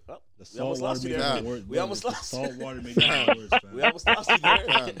fam. say it. Oh, The we almost salt water lost you made there. it worse. We almost lost you. Salt water made it worse, fam. We almost lost you there.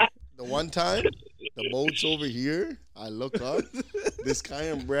 Fam, the one time, the boat's over here, I look up, this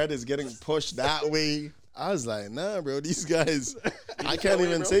Cayenne bread is getting pushed that way. I was like, nah, bro, these guys, I can't away,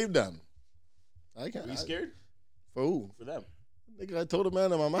 even bro? save them. I can't. Were you scared? For who? For them. Nigga, I told the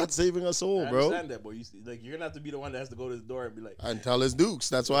man, I'm not saving a soul, I bro. understand that, but you're gonna have to be the one that has to go to his door and be like, And tell his Dukes.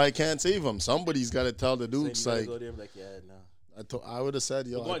 That's why I can't save him. Somebody's got to tell the Dukes. you gotta Like, go there and be like, yeah, no. I would have said,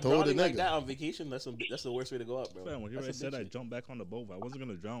 yo, But I going told the drowning nigga. like that on vacation, that's the worst way to go out, bro. Fam, when That's I some said bitch I shit. jumped back on the boat, I wasn't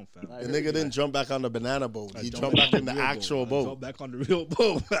gonna drown, fam. Nah, I The heard nigga you. didn't jump back on the banana boat. I He jumped jumped back back on in the real actual I boat. jumped back on the real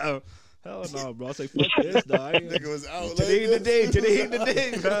boat, fam. Hell no, bro. I was like, fuck this, dog. Nigga was out Today ain't the like day. this. Today ain't the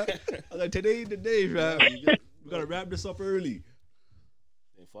day, fam. I was like, today ain't the day, fam. We gotta wrap this up early.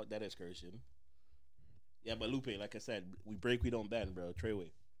 Yeah, fuck that excursion. Yeah, but Lupe, like I said, we break, we don't bend, bro.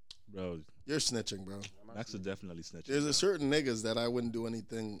 Treyway. Bro, You're snitching, bro. Max is definitely snitching. There's bro. a certain niggas that I wouldn't do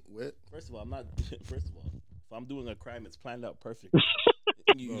anything with. First of all, I'm not. First of all, if I'm doing a crime, it's planned out perfectly.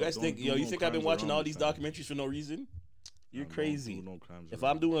 you Bro, guys don't think, do you no think I've been crimes watching around all me, these fam. documentaries for no reason? You're Don't crazy. do no crimes If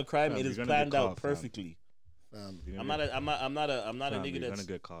around I'm doing a crime, Fam, it you're is gonna planned get out caught, fam. perfectly. Fam, You're I'm gonna not a fam, nigga you're that's. gonna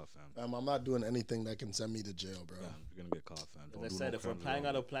get caught, fam. I'm not doing anything that can send me to jail, bro. Fam, you're gonna get caught, fam. Don't As I do said, no if we're crimes planning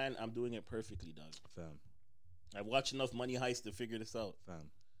around out a me. plan, I'm doing it perfectly, dog. Fam, I've watched enough Money Heist to figure this out. fam,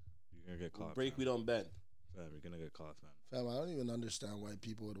 you're gonna get We caught. break, fam. we don't bend. Fam, you're gonna get caught, fam. Fam, I don't even understand why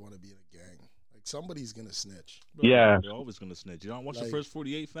people would want to be in a gang. Like, somebody's gonna snitch. Bro, Yeah. You're always gonna snitch. You don't watch Like- the first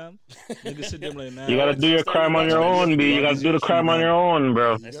 48, fam? Niggas sit there like, nah. You gotta do your Start crime on your rewatching own, that B. You gotta do the crime on your own,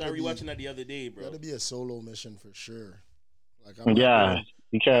 bro. I You started gotta be- rewatching that the other day, bro. Gotta be a solo mission for sure. Like, I'm Yeah. not doing,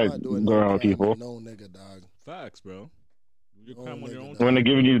 You I'm can't not doing go no around crime people. with no nigga, dog. Facts, bro. Do your Oh, crime on your nigga, own. dog. When they're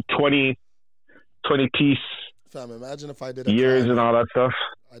giving you 20 piece Fam, imagine if I did a years crime. and all that stuff.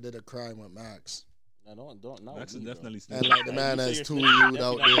 I did a crime with Max. No, no. Max is me, bro. definitely And snitching. like the man You say has you're two snitching, youth you're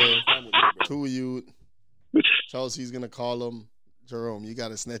out definitely there. not crime with me, bro. Two youth. Chelsea's gonna call him. Jerome, you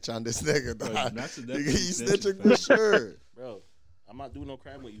gotta snitch on this nigga, Bro, dog. Max is Nigga, definitely he's snitching, snitching for sure. Bro, I'm not doing no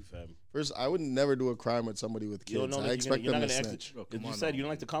crime with you, fam. First, I would never do a crime with somebody with You don't kids. know I that expect you're them not to gonna snitch. execute. Bro, You come on said now. you don't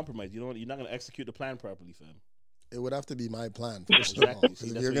like to compromise. You're not gonna execute the plan properly, fam. It would have to be my plan, first of all. Exactly. 'Cause See,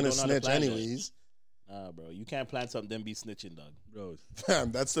 if that's you're why you gonna don't know how to snitch plan that. anyways, Nah, bro, you can't plan something then be snitching, dog. Bro,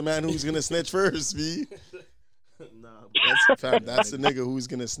 fam, that's the man who's gonna snitch first, B. Nah, That's the nigga who's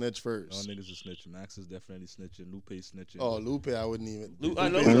gonna snitch y'all first. niggas are snitching. Max is definitely snitching. Lupe snitching. Oh, Lupe, I wouldn't even. I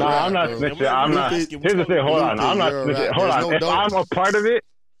know Lupe's you- a No, rat, I'm not bro. snitching. I'm not. Lupe- Here's the thing. Hold on. Lupe, I'm not you're a snitching. rat. Hold There's on. no If I'm a doubts. part of it,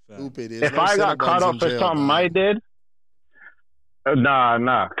 Fam. Lupe, there's if no I got Cinnabons caught up in for jail, something dog. I did,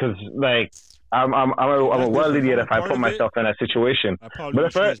 nah, cause like I'm a well idiot if I Part put of it? myself in that situation. I probably But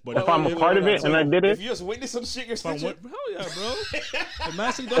would if I- snitch, but if I'm a part of it and I did If it, you just witness some shit, you're if I'm snitching. what? Hell yeah, bro. If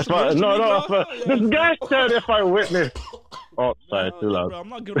Max ain't got if some I, words to no, me, no, bro, if I, hell yeah, this guy said if I witnessed. Oh, sorry, Hell too yeah, loud. bro. I'm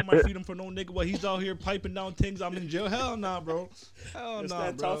not giving up my freedom for no nigga while he's out here piping down things. I'm in jail. Hell nah, bro. Hell Just nah,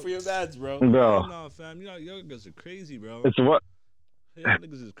 stand bro. tall for your dads, bro. Hell Bro, nah, fam. You guys are crazy, bro. it's what. Y'all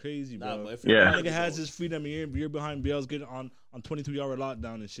niggas is crazy, Nah, bro. but if Yeah. That nigga has his freedom and you're behind bails getting on 22-hour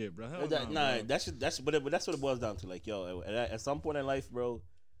lockdown and shit, bro. Hell But nah, bro. that's what it boils down to. Like, yo, at some point in life, bro,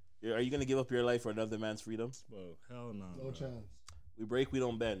 are you gonna give up your life for another man's freedom? Bro, hell nah. No bro. chance. We break, we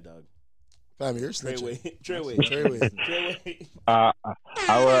don't bend, dog. Fam, you're snitching. Treyway, Treyway.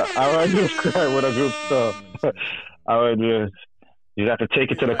 I would just cry with a group stuff. I would just. You have to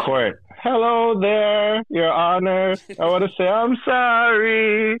take it to the court. Hello there, Your Honor. I want to say I'm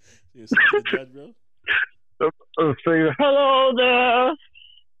sorry. You snitch to the judge, bro. Say hello there.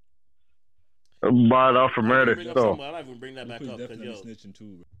 Barred off for murder. Bring up So someone- I don't even bring that back Lupe's up because definitely yo, snitching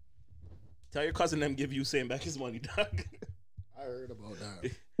too, bro. tell your cousin them give you same back his money, dog. I heard about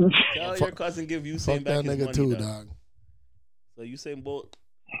that. Tell Fuck- your cousin give you Fuck same back that his nigga money, too, dog. dog. So you saying both?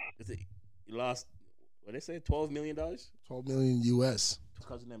 Is it you lost? What they say? $12 million? 12 million US.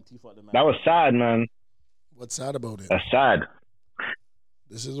 Cousin them T fought the man. that was sad, man. What's sad about it? That's sad.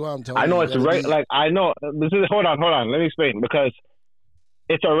 This is what I'm telling you. I know You it's gotta right. be- Like I know. This is. Hold on. Let me explain because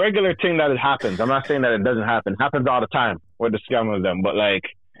it's a regular thing that it happens. I'm not saying that it doesn't happen. It happens all the time with the scammers them. But like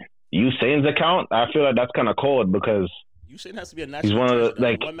Usain's account, I feel like that's kind of cold because Usain has to be a national. he's one of the, treasure, dog.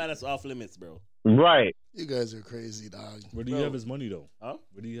 like- one man that's off limits, bro. right. You guys are crazy, dog. Where do you Bro. have his money though? Huh?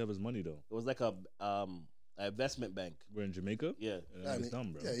 Where do you have his money though? It was like a investment bank. We're in Jamaica. Yeah. That nigga's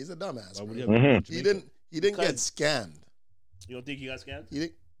dumb, bro. Yeah, he's a dumbass. Why would bro. he have Mhm. money in He Jamaica? didn't get Because- scammed. You don't think he got scammed? He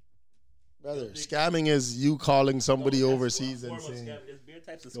didn't. Brother, scamming is you calling somebody No, that's overseas one and form of saying, scam. There's bare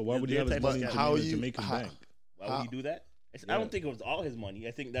types of So why there's would he bare have his types of money in scam. how a you- Jamaican how- bank? Why would he do that? I Yeah. don't think it was all his money.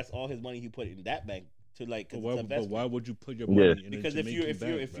 I think that's all his money he put in that bank to like. But 'cause why, it's but investment. why would you put your Yeah. money in Because a if Jamaican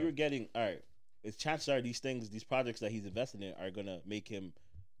bank, if bro? you're getting all right, it's chances are these projects that he's investing in are gonna make him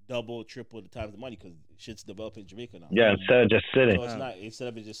double, triple the times the money because shit's developing in Jamaica now. Yeah. Instead of just sitting. So it's Fam. not instead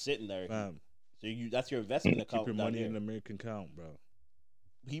of it just sitting there. Fam, So that's your investment keep account your down money there. in an American account, bro.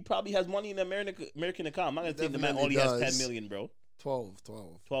 He probably has money in the American account. I'm not gonna think the man definitely only has does. 10 million, bro. 12.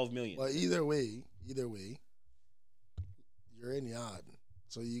 12 million. But either way, you're in yard,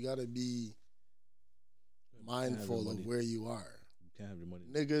 so you gotta be mindful of money. where you are. You can't have your money.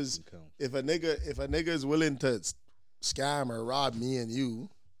 Niggas, in account. if a nigga is willing to scam or rob me and you,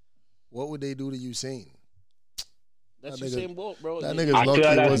 what would they do to Usain? That's That your nigga- same boat, bro. that They- nigga's I lucky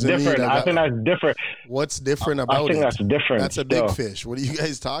feel it that's wasn't me different. that I got- think that's different. What's different I about think it? that's different. That's a big still. fish. What are you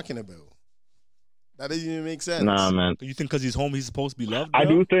guys talking about? That doesn't even make sense. Nah, man. You think because he's home, he's supposed to be loved? I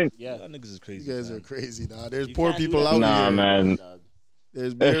bro? do think Yeah. That niggas is You crazy. guys man. are crazy, dog. There's You poor can't do people that. out Nah, here. man. Dog.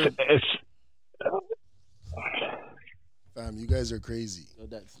 There's bare, it's fam. You guys are crazy. Yo,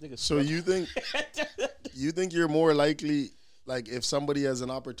 that nigga So you think you're more likely, like, if somebody has an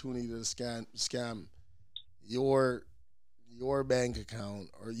opportunity to scam your bank account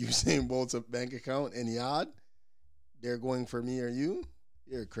or Usain Bolt's bank account in Yard, they're going for me or you?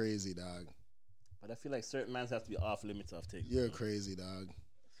 You're crazy, dog. But I feel like certain mans have to be off limits off things. You're crazy, dog.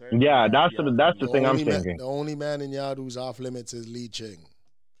 yeah. That's the thing I'm thinking. The only man in Yard who's off limits is Lee Ching,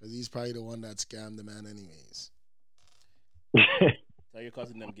 because he's probably the one that scammed the man anyways. Tell your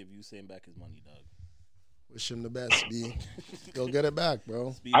cousin them give Usain back his money, dog. Wish him the best, B. Go get it back,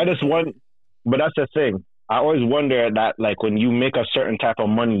 bro. I just want, but that's the thing. I always wonder that, like, when you make a certain type of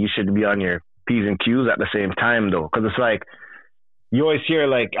money, you should be on your P's and Q's at the same time, though. Because it's like, you always hear,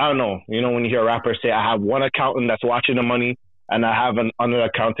 like, I don't know, when you hear a rapper say, I have one accountant that's watching the money, and I have another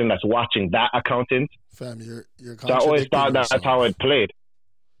accountant that's watching that accountant. Fam, you're So I always thought contradicting that's yourself. how it played.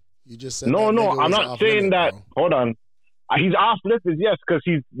 You just said No, that nigga I'm was not off saying limit, that. bro. Hold on. He's off limits, yes, because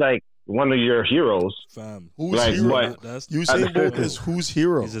he's, like, one of your heroes. Fam. Who's Like, hero? but- That's Usain Bolt is whose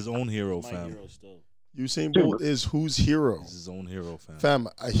hero? He's his own hero, My fam. hero still. Usain Bolt is whose hero? He's his own hero, fam. Fam,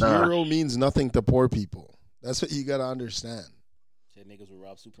 a hero means nothing to poor people. That's what you gotta understand. Said niggas would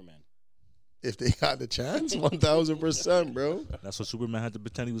rob Superman. If they got the chance, 1000%, bro. That's what Superman had to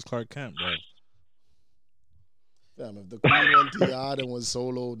pretend he was Clark Kent, bro. Fam, if the queen went to Yard and was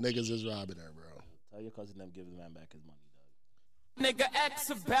solo, niggas is robbing her, bro. Tell your cousin them give the man back his money, dog. Nigga X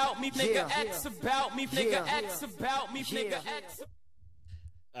about me, nigga X about me, nigga X about me, nigga X.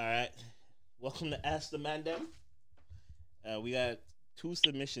 All right. Welcome to Ask the Man Them. We got 2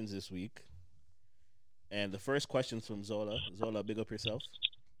 submissions this week. And the first question's from Zola. Zola, big up yourself.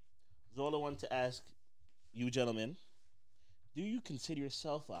 Zola wanted to ask you gentlemen, do you consider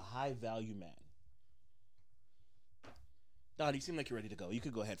yourself a high value man? Don, you seem like you're ready to go. You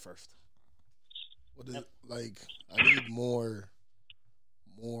could go ahead first. What is like? I need more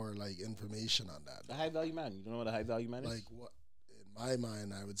like information on that. The high value man. You don't know what a high value man is? Like what? In my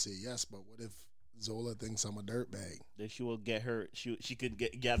mind, I would say yes, but what if Zola thinks I'm a dirtbag? Then she will get her. She could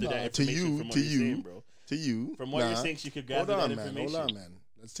gather Nah, that to information you, from what to you're you, saying, bro. To you, From what you're saying, she could gather hold on, that man. information. Hold on, man.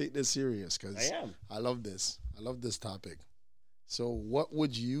 Let's take this serious because I am. I love this. I love this topic. So, what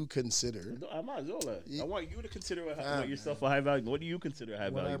would you consider? I'm not Zola. I want you to consider Fam, yourself a high value. What do you consider a high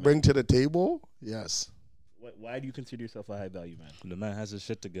What value? I man? bring to the table? Yes, Why do you consider yourself a high value man? The man has his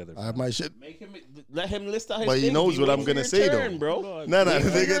shit together. I have my shit. Let him list out his But he things. knows You what wait I'm for gonna your say, turn, though. bro. No, Wait for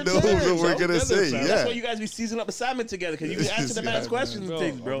nigga your knows turn, what we're bro. gonna say. That's Yeah. why you guys be seasoning up the salmon together because you can answer the Yeah, man's man. questions and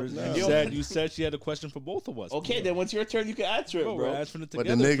things, bro. You said she had a question for both of us. Okay, bro. then once your turn, you can answer it, Bro, bro. we're answering it But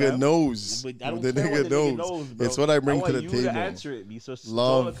the together, nigga fam. knows. But I don't The care what nigga the nigga knows. knows, bro. It's what I bring to want the you table. to answer it, B, so Love.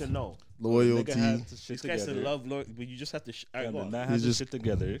 Zola can know. The nigga Loyalty. has his shit This guy said together. love, but you just have to. All right, And go the on. man He's has his just- shit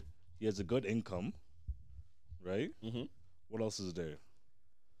together. He has a good income, right? Mhm. What else is there?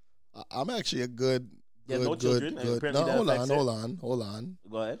 I'm actually a good. Yeah, no children, and apparently No, that hold affects on. Hold on.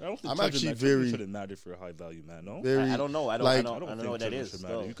 Go ahead. I don't think I'm children actually actually very- shouldn't matter for a high value man. No, Very. I don't know. I don't. like- I don't know think what that children is. should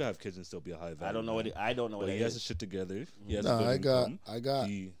matter. Still. You can have kids and still be a high value. I don't know what. man. I don't know what But that he has is. his shit together. He has Nah, a good income. I got.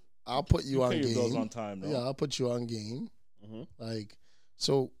 He, I'll put you on pay your bills game. on time. No? Yeah, I'll put you on game. Mhm. Like,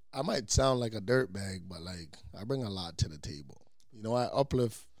 so I might sound like a dirtbag, but like I bring a lot to the table. You know, I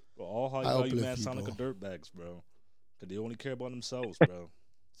uplift. But all high I value uplift men sound like a people. dirtbags, bro. Cause they only care about themselves, bro.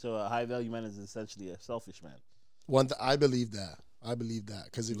 So a high value man is essentially a selfish man. I believe that.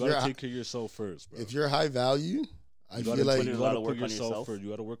 Because You if gotta you're take care of yourself first, bro. if you're high value, I You feel gotta like put in you a lot gotta of put work on yourself yourself. first. You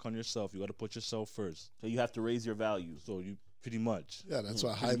gotta work on yourself. You gotta put yourself first. So you have to raise your values. So you pretty much. yeah, that's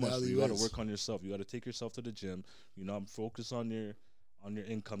what high Pretty much, value you gotta is. work on yourself. You gotta take yourself to the gym. You know, I'm focused on your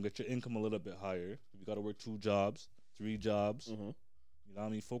income. Get your income a little bit higher. You gotta work 2 jobs, 3 jobs. Mhm. You know what I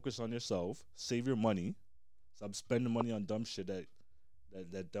mean? Focus on yourself. Save your money. Stop spending money on dumb shit that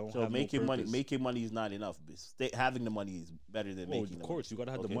don't So have making no money, purpose. making money is not enough. Having the money is better than Well, making. of the course, you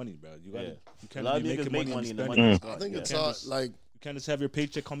gotta have Okay. the money, bro. You gotta. Yeah. You A can't lot of be niggas making make money money and and the spending. money is it. gone. I think Yeah. it's can't all just- like You can't just have your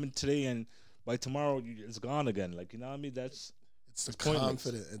paycheck coming today and by tomorrow it's gone again. Like, you know what I mean? it's the pointless.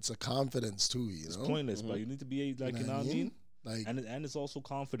 confidence. It's a confidence too. You It's know, pointless, but you need to be like, You you know know what what I I mean? mean? Like, and it's also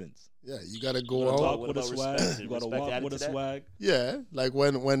confidence. yeah, you gotta What go about- out. Walk what with a about swag. respect? You gotta Respect walk added with a to that? swag. Yeah, like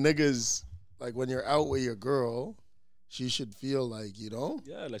when niggas, like when you're out with your girl, she should feel like, you know,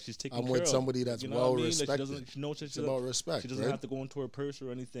 Yeah, like she's taking I'm care with of. somebody that's You know well what I mean? Like respected. she knows It's about respect, she doesn't right? have to go into her purse or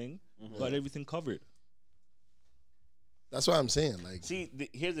anything. Mhm. Got everything covered. That's what I'm saying. Like, See,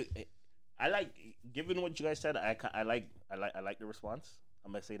 here's the. I like, given what you guys said. I like the response.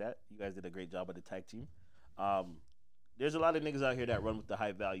 I'm gonna say that you guys did a great job of the tag team. There's a lot of niggas out here that run with the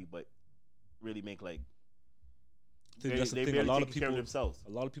high value, but really make like I think that's the they thing. A barely lot of taking care people, of themselves. a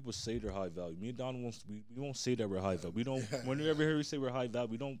lot of people say they're high value. Me and Don we won't say that we're high value. We don't. When you ever hear we say we're high value,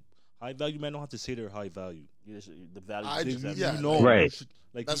 we don't. High value men don't have to say they're high value. The value. I They, do- is yeah, you know, Right. you should,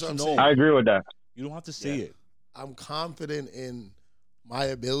 like That's you what should I'm know. saying. I agree with that. You don't have to say Yeah. it. I'm confident in my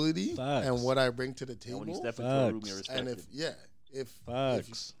ability Facts. and what I bring to the And table. when you step into a room, Facts. you're And respected. if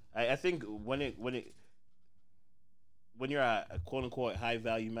Facts. I think when you're a quote unquote high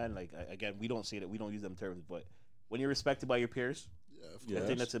value man, like again, we don't say that, we don't use them terms, but when you're respected by your peers, yeah, of Yeah. I course.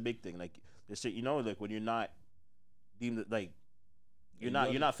 think that's a big thing. Like this shit, you know, like when you're not deemed like you're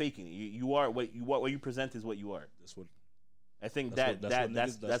Yeah, not faking it. You are what you present is what you are. That's what. I think That's what that's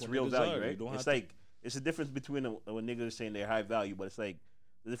niggas- that's what real niggas value, are. You right? don't It's have to- like it's the difference between when niggas are saying they're high value, but it's like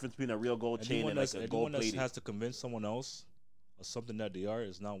the difference between a real gold chain and like a gold anyone that plated. has to convince someone else of something that they are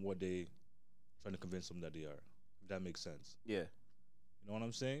is not what they trying to convince them that they are. If that makes sense. Yeah, You know what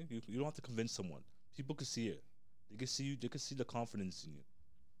I'm saying? You don't have to convince someone. People can see it. They can see you. They can see the confidence in you.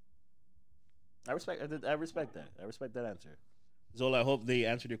 I respect that. I respect that answer. Zola, I hope they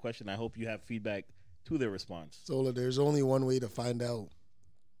answered your question. I hope you have feedback to their response. Zola, there's only one way to find out.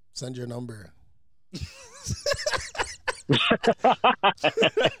 Send your number.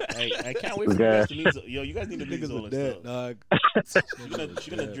 I can't wait for you guys to meet. Yo, you guys need to meet Niggas Zola. are dead, Still. dog. She's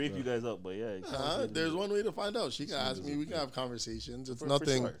gonna drape you guys up, but yeah. There's one way to find out. She can ask me. We can have conversations. It's For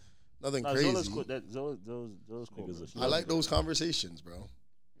nothing, sure. nothing No, crazy. Zola's cool. Zola's cool. Niggas bro. are I like those conversations, bro.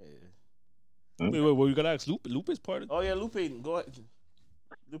 Yeah. Wait, what you gotta ask? Lupe is part of. Oh yeah, Lupe, go ahead.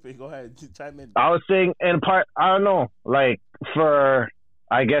 Lupe, go ahead. Chime in. I was saying, in part, I don't know, like for,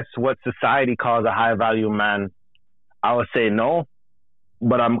 I guess, what society calls a high value man, I would say no,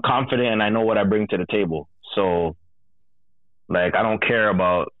 but I'm confident and I know what I bring to the table. So, like, I don't care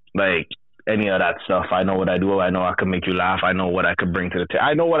about, like, any of that stuff. I know what I do. I know I can make you laugh. I know what I could bring to the table.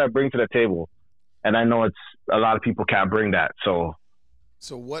 I know what I bring to the table. And I know it's, a lot of people can't bring that. So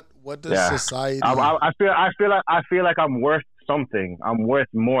what does Yeah. society? I feel like I'm worth something. I'm worth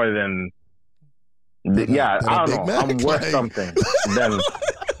more than Than a- yeah, than a I Big don't know. Mac? I'm worth Like- something. Then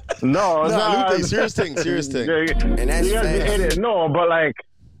no, Nah, Lupe, serious thing. And that's fair. No, but like,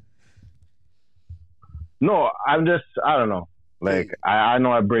 no, I'm just, I don't know. Like, I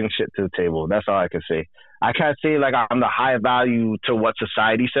know I bring shit to the table. That's all I can say. I can't say like I'm the high value to what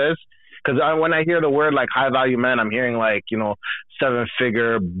society says. Because when I hear the word like high value man, I'm hearing like,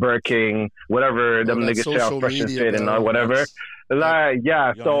 7-figure, Birking, whatever them that's niggas say social on Fresh and media, Fit and bro. whatever. Like,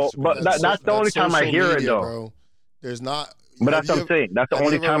 yeah, You're so, on Instagram. but that's the only time I social hear it media, though. Bro. There's not. But have that's what you I'm saying. That's the have you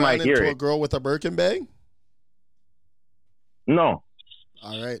only ever time I ran hear into it. a girl with a Birkin bag? No.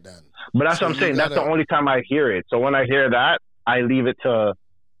 All right then. But that's So what I'm you saying. That's the gotta- only time I hear it. So when I hear that, I leave it to,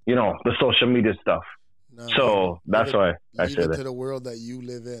 the social media stuff. No, So that's why I leave say it that. to the world that you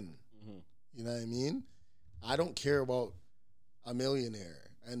live in. Mhm. You know what I mean? I don't care about a millionaire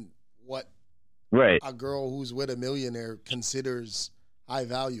and what Right. a girl who's with a millionaire considers high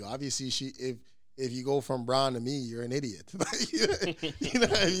value. Obviously, if you go from Braun to me, you're an idiot. You know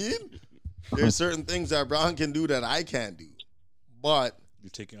what I mean? There's certain things that Braun can do that I can't do, but You're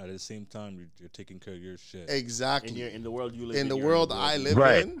taking at the same time. You're taking care of your shit. exactly In the world you live in the you're world I live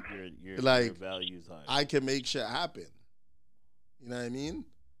Right. in, your like, values high. I can make shit happen. You know what I mean?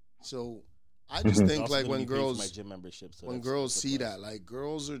 So I just Mhm. think Also like gonna when be paying for my girls gym membership, so when that's girls a see plus. that, like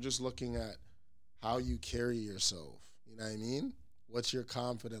girls are just looking at how you carry yourself. You know what I mean? What's your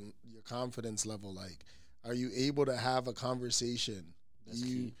confidence level like? Are you able to have a conversation? That's You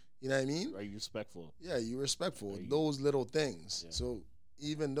key. you know what I mean? Are you respectful? Yeah, you respectful. Are you- Those little things. Yeah. So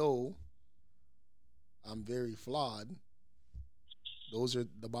even though I'm very flawed, those are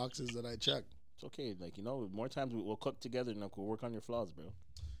the boxes that I check. It's okay. Like more times we'll cook together and like, we'll work on your flaws, bro.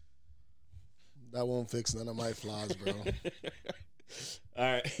 That won't fix none of my flaws, bro.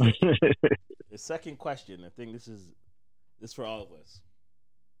 All right. The second question. I think this is for all of us.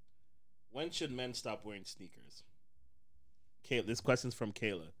 When should men stop wearing sneakers? Kayla, this question's from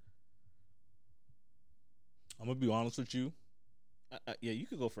Kayla. I'm gonna be honest with you. Yeah, you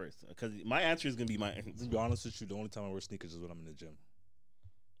could go first because my answer is gonna be my. To be honest with you, the only time I wear sneakers is when I'm in the gym.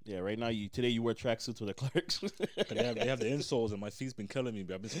 Yeah, right now today you wear tracksuits with the Clarks. They have the insoles, and my feet's been killing me,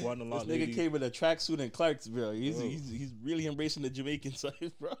 bro. I've been squatting a lot This nigga lately. came with a tracksuit and Clarks, bro. He's really embracing the Jamaican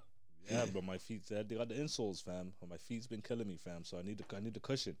side, bro. Yeah, bro, my feet, they got the insoles, fam. My feet's been killing me, fam. So I need the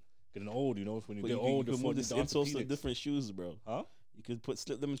cushion. Getting old, you know, when you But get you old, can before move the insoles to different shoes, bro. Huh? You could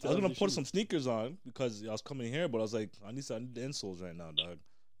slip them into. I was gonna other put shoes. some sneakers on because I was coming here, but I was like, I need the insoles right now, dog.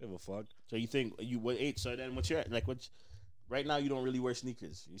 Give a fuck. So you think what age? So then what's your like? Right now you don't really wear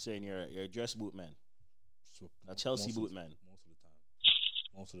sneakers. You're saying you're a dress boot man, So a Chelsea boot man,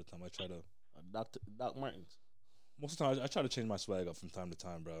 Most of the time, I try to. Doc Martens. Most of the time, I try to change my swag up from time to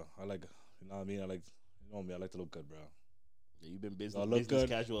time, bro. I like, you know what I mean. I like to look good, bro. Yeah, you've been busy. I look business good.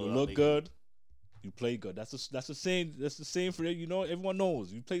 Casual You look good. You play good. That's the same. That's the same for you know. Everyone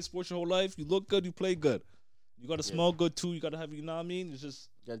knows. You play sports your whole life. You look good. You play good. You gotta smell good too. You gotta have. You know what I mean? It's just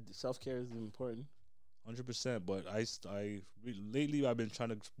Self care is important. 100%. But lately I've been trying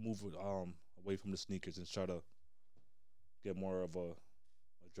to move away from the sneakers and try to get more of a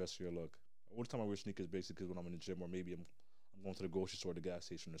dressier look. Only time I wear sneakers basically is when I'm in the gym or maybe I'm going to the grocery store, the gas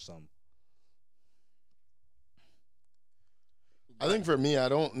station, or something. I think for me, I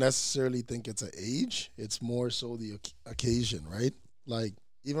don't necessarily think it's an age. It's more so the occasion, right? Like,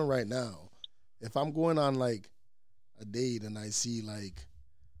 even right now, if I'm going on, like, a date and I see, like,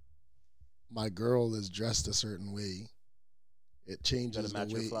 my girl is dressed a certain way, it changes the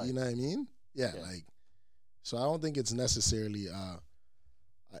way, you know what I mean? Yeah, like, so I don't think it's necessarily a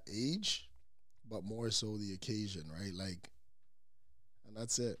age, but more so the occasion, right? Like, and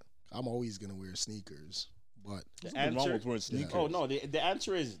that's it. I'm always going to wear sneakers. But the answer, oh no, the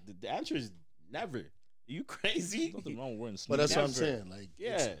answer is never. Are you crazy? Nothing wrong with wearing sneakers. But that's what I'm saying. Like,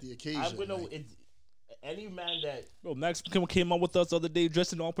 yeah, it's the occasion. I'm gonna. Like, any man that Max came out with us the other day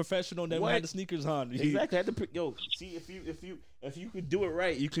dressed in all professional, and then we had the sneakers on. Exactly. I had to see if you could do it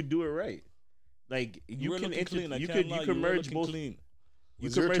right, you could do it right. Like you can you can merge both. Clean.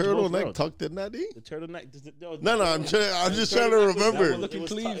 Was your turtleneck tucked in that day? The turtleneck. No, I'm just trying to remember. Looking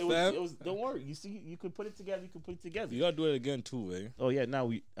clean, fam. Don't worry. You see, you could put it together. You gotta do it again too, eh? Oh yeah.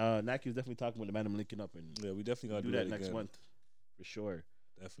 Now Nike was definitely talking with the man. I'm linking up, and yeah, we definitely gotta do that next again. month for sure.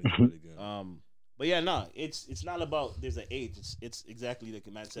 Definitely do it again. But yeah, no, it's not about there's an age. It's exactly like the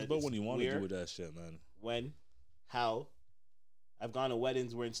man said. It's about when you want to do with that shit, man. When, how. I've gone to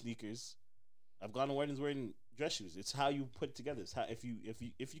weddings wearing sneakers. I've gone to weddings wearing dress shoes. It's how you put it together. It's how if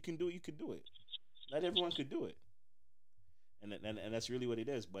you can do it, you can do it. Not everyone could do it, and that's really what it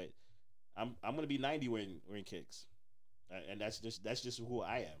is. But I'm gonna be 90 wearing kicks, and that's just who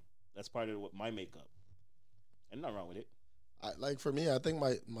I am. That's part of my makeup, and nothing wrong with it. Like for me, I think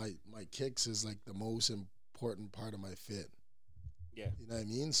my kicks is like the most important part of my fit. Yeah, you know what I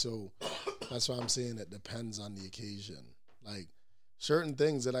mean. So that's why I'm saying it depends on the occasion. Like certain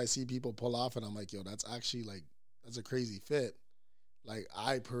things that I see people pull off, and I'm like, yo, that's actually like that's a crazy fit. Like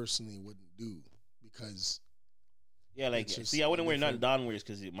I personally wouldn't do because. Yeah, like see, I wouldn't wear nothing Don wears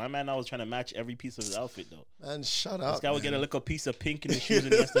because my man I was trying to match every piece of his outfit though. Man, shut up. This guy would get a little piece of pink in his shoes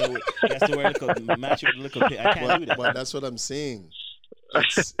and he has to wear a match with a little pink. I can't do that. But that's what I'm saying.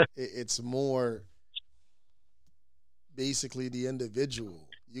 It's more basically the individual.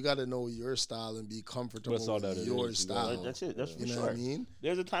 You got to know your style and be comfortable with your style. That's it. That's for you know sure. what I mean?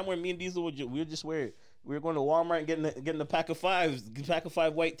 There's a time where me and Diesel we would just wear. We were going to Walmart and getting a pack of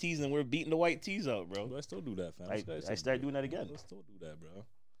 5 white tees, and we're beating the white tees out, bro. I still do that, fam. I started doing that again. I still do that, bro.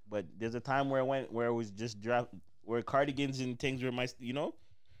 But there's a time where it was just where cardigans and things were and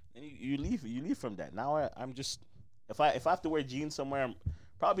you leave from that. Now I'm just if I have to wear jeans somewhere, I'm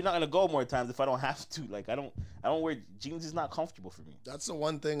probably not gonna go more times if I don't have to. Like I don't wear jeans. Is not comfortable for me. That's the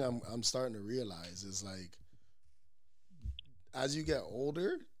one thing I'm starting to realize is like as you get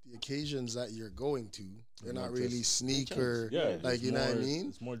older, the occasions that you're going to, they're not really sneaker. Yeah, like you know what I mean.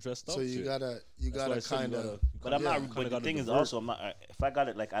 It's more dressed up. So you gotta kind of. But I'm not. But the thing is also, I'm not. If I got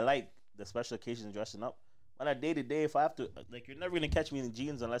it, like I like the special occasions dressing up. But on a day to day, if I have to, like you're never gonna catch me in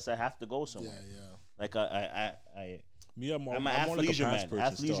jeans unless I have to go somewhere. Yeah. Like I'm an athleisure man.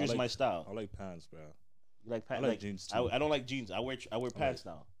 Athleisure is my style. I like pants, bro. You like pants? I like jeans too. I don't like jeans. I wear pants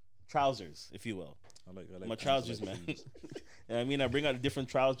now. Trousers, if you will. I'm a trousers man. And I mean, I bring out different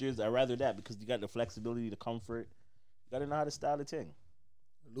trousers. I rather that because you got the flexibility, the comfort. You gotta know how to style the thing.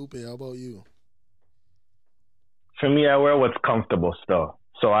 Lupe, how about you? For me, I wear what's comfortable still.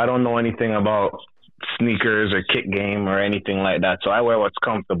 So I don't know anything about sneakers or kick game or anything like that. So I wear what's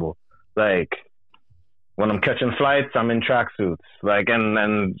comfortable. Like when I'm catching flights, I'm in tracksuits. Like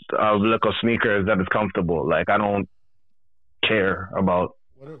and little sneakers that is comfortable. Like I don't care about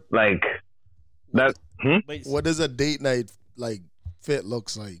like that. What does a date night like fit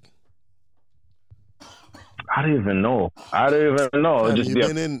looks like? I don't even know. Man, Just you've be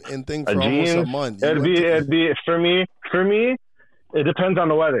been in thing for a almost a jeans. month. It'd be for me. It depends on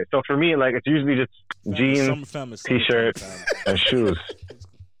the weather. So for me, like it's usually just jeans, t-shirt, and shoes.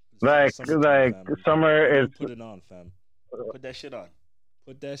 Like summer is. Put it on, fam. Put that shit on.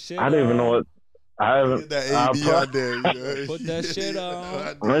 Put that shit. I don't even know what. I haven't. Get that AB out there. You know? Put that shit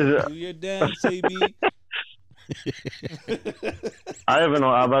on. What is it? Do your dance, AB. I don't even know.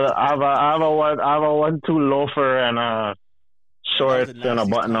 I have a 1-2 loafer and a shorts and a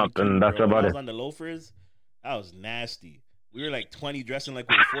button up, and that's about it. On the loafers, that was nasty. We were like 20 dressing like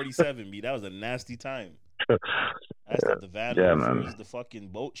we were 47. B. That was a nasty time. I thought the Van loafers, man. the fucking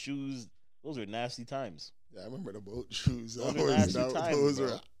boat shoes. Those were nasty times. Yeah, I remember the boat shoes. Those were nasty times,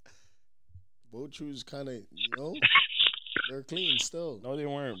 bro. Boat shoes kind of, they're clean still. No, they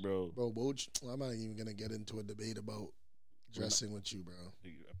weren't, bro. Bro, I'm not even going to get into a debate about dressing with you, bro.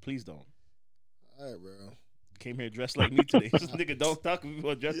 Please don't. All right, bro. Came here dressed like me today. This nigga don't talk to me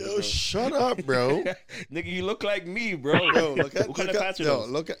about dressing. Yo, shut up, bro. Nigga, you look like me, bro. Yo, look at what kind of pants are yo, those?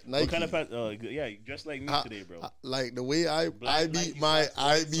 look at Nike. What kind of pants? Yeah, you dressed like me today, bro. Like the way I beat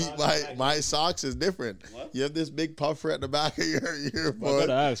Nike my socks is different. What? You have this big puffer at the back of your I foot.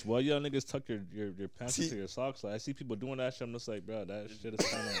 gotta ask, why y'all niggas tuck your pants into your socks? Like I see people doing that shit. I'm just like, bro, that shit is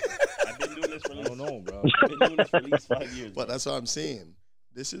kind of. I've been doing this for I don't know, bro. I've been doing this for at least 5 years. But bro. that's what I'm saying.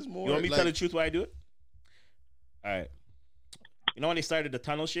 This is more. You want me to like, tell the truth why I do it? All right. You know when they started the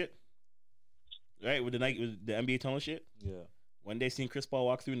tunnel shit, right? With the NBA tunnel shit. Yeah. One day, seen Chris Paul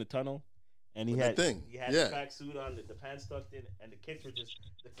walk through in the tunnel, and he With had the thing. he had Yeah. the track suit on, the pants tucked in, and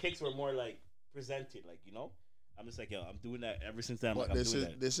the kicks were more like presented, like I'm just like, yo, I'm doing that ever since then. But I'm doing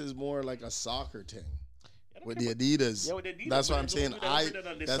that. this is more like a soccer thing. I don't With care the Adidas. Yeah, with the Adidas, That's what but I'm don't saying. do that. Don't do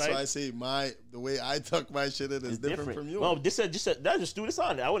that on this That's side. why I say the way I tuck my shit in is It's different from yours. No, just do this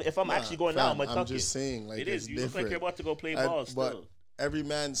on. If I'm actually going fam, out, I'm gonna tuck I'm just saying, like it it's is. You different. look like you're about to go play ball. But Still, every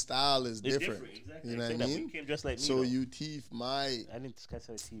man's style is it's different. Exactly. You know Say what I that, but mean? You came just like me. So though. you teeth my I didn't discuss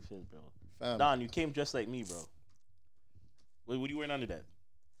how teeth is, bro. fam. Don, you came just like me, bro. What are you wearing under that?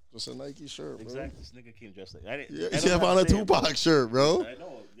 Just a Nike shirt, bro. Exactly. This nigga came just like I didn't. Yeah, I don't you have to on a say it, bro. Tupac shirt, bro. I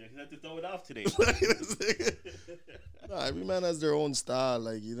know. Yeah, 'cause I had to throw it off today. Nah, every man has their own style,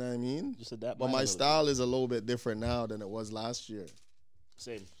 like you know what I mean. Just adapt. But mine a my little style is a little bit different now than it was last year. bit.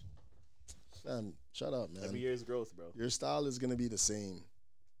 Same. Man, shut up, man. Every year is growth, bro. Your style is gonna be the same.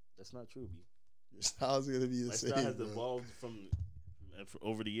 That's not true, B. Your style is gonna be the My same. style has bro. evolved from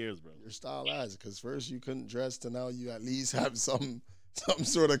over the years, bro. Your style has, because first you couldn't dress, to now you at least have some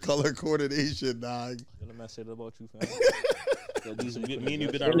sort of color coordination, dog. You know what I said about you, fam? Yo, me and you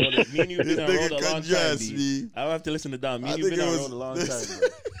been on road. Me and you been This on nigga road a long couldn't time, dress, B. B. I don't have to listen to Don. Me I and you think been it on was road a long this- time, bro.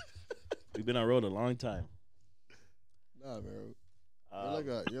 We've been on road a long time. Nah,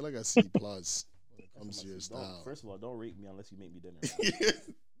 bro. You're like a C plus when it comes to your style. First of all, don't rate me unless you make me dinner.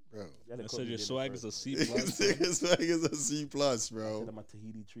 Bro. You gotta I cook said me your dinner swag first, is a bro. C plus. His swag is a C plus, I bro. said I'm a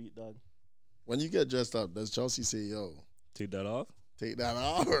Tahiti treat, dog. When you get dressed up, does Chelsea say, yo, Take that off. take that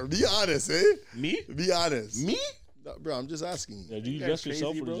off? Or be honest, eh? Me? Be honest. Me? No, bro, I'm just asking you. Yeah, do you You dress guys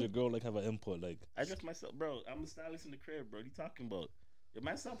yourself crazy, or bro? does your girl like have an input? Like, I dress myself, bro. I'm a stylist in the crib, bro. What are you talking about? Yo,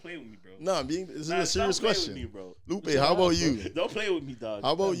 man, stop playing with me, bro. No, this is Nah, a serious stop playing question. with me, bro. Lupe, how about you? Don't play with me, dog.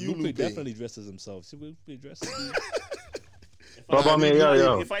 How about you, Lupe Lupe? definitely dresses himself. See, Lupe dresses. What about me?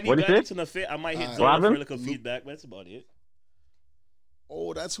 Yo. If I need What do you guidance say? in a fit, I might hit What Zola for a happened? little feedback, but that's about it.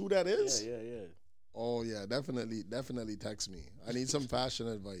 Oh, that's who that is? Yeah. Oh, yeah, definitely text me. I need some fashion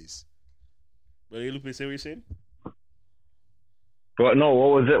advice. But hey, Lupe, say what you're saying? What? No.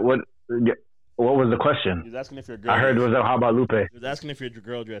 What was it? What was the question? He was asking if your girl. I heard it was how about Lupe? He was asking if your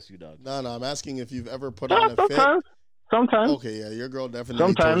girl dressed you, dog. No, I'm asking if you've ever put on a fit. Sometimes. Okay, yeah, your girl definitely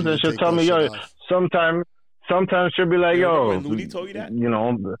Sometimes told you and to she'll take tell that me, yo. shit off. Sometimes she'll be like, You yo. remember when Looney told you that? You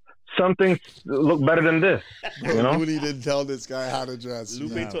know, some things look better than this. Bro, You know. Looney didn't tell this guy how to dress.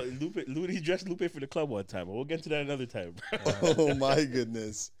 Looney dressed Lupe for the club one time. But we'll get to that another time. Oh my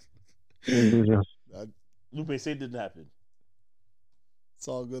goodness. Lupe, say it didn't happen. It's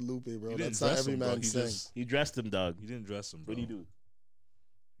all good, Lupe, bro. You didn't That's not dress every him, bro. man's He thing. just- He dressed him, dog. You didn't dress him, bro. What do you do?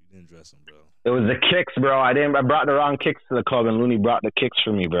 You didn't dress him, bro. It was the kicks, bro. I brought the wrong kicks to the club, and Looney brought the kicks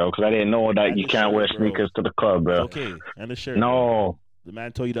for me, bro, because I didn't know that And you the can't wear shirt, bro. sneakers to the club, bro. Okay, and the shirt. No, The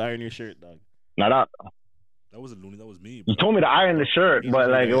man told you to iron your shirt, dog. not that. That wasn't Looney. That was me, You bro. told me to iron the shirt, but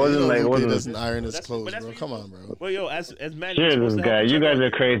like it wasn't like it Lupe wasn't. doesn't iron his That's- clothes, but that's bro. what Come you- on, bro. Well, yo, as man, Cheers, this guy. You guys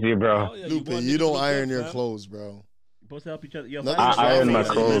are crazy, bro. Oh, yeah, Lupe, want you niggas don't to look iron good, your fam. clothes, bro. You're supposed to help each other. Yo, Nothing's I iron wrong my with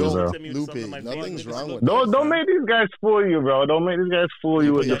that. clothes, You don't- bro. Lupe, nothing's wrong with Don't that. make these guys fool you, bro. Don't make these guys fool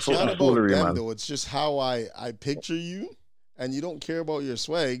you with Lupe, the it's not about foolery, them, man. though. It's just how I picture you and you don't care about your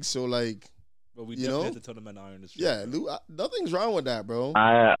swag. So like, But we you definitely know? have to tell the man to iron his shit. yeah, nothing's wrong with that, bro.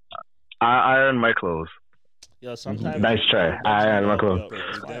 I iron my clothes. Yo, sometimes Nice try. I iron my clothes. Bro, we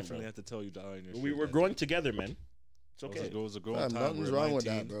It's fine, definitely bro. have to tell you to iron your shit. We were man. growing together, man. It's okay. It was a growing Man, time. nothing's We were wrong with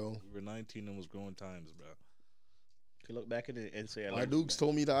 19. that, bro. We were 19 and was growing times, bro. You can look back at it and say, I My learned Dukes from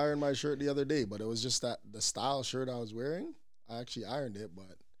told me to iron my shirt the other day, but it was just that the style shirt I was wearing, I actually ironed it,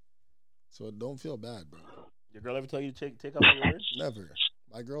 but so don't feel bad, bro. that. Your girl ever tell you to take off your word? Never.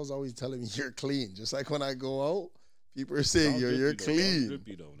 My girl's always telling me you're clean. Just like when I go out, people are saying Sound you're drippy, though. clean. Sound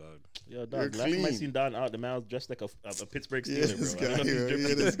drippy, though, dog. Yo, You're dog. Last time I clean. seen Don out, the man was dressed like a Pittsburgh Yeah, Steeler, this bro. I guy don't know here. if Yeah,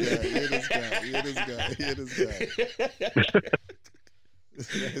 he's this dripping. guy. Yeah, this guy. Yeah, this guy. Yeah, this guy. This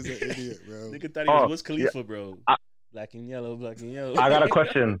guy's an idiot, bro. Nigga thought he was Oh, Wiz Khalifa, bro. I- Black and yellow, black and yellow. I got a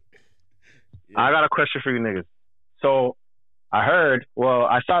question. Yeah. I got a question for you niggas. So I heard, well,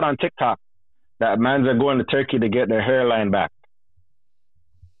 I saw it on TikTok that mans are going to Turkey to get their hairline back.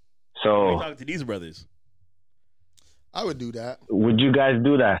 You So talking to these brothers. I would do that. would you guys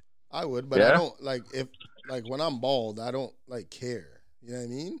do that? I would, but I Yeah? don't like when I'm bald. I don't like care. You know what I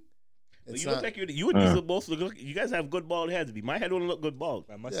mean? Well, It's you look not. like you and these both look. You guys have good bald heads. My head don't look good bald.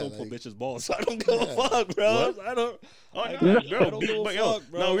 Man, my Yeah, soul-pull like- bitch is bald. So I don't give a Yeah. fuck, bro. What? I don't. Oh, I no, don't bro. give a But yo,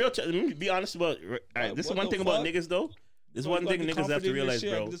 fuck, bro. no, real. Let me be honest about. All right, this is What one the thing about fuck? niggas though. This is Bro, one you thing gotta be niggas have confident to in your realize,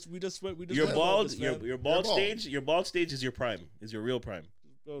 shit. bro. We just Your went about bald, this, man. your bald bald. stage, your bald stage is your prime. Is your real prime.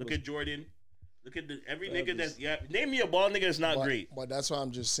 Bro, Look at Jordan. Look at every Bro, nigga this- that's name me a bald nigga that's not but, great. But that's why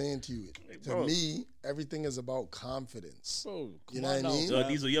I'm just saying to you. To bro. me, everything is about confidence. Bro, come You know on what I now, mean? man.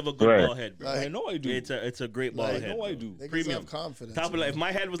 Diesel, you have a good Right. bald head, bro. Like, I know I do. It's a great bald Like, head. I know I bro. do. Niggas Premium. have confidence. Top of man. if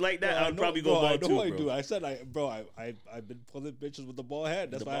my head was like that, Bro, I would know- probably go bro, bald I know too, I bro. do. I said I've been pulling bitches with the bald head.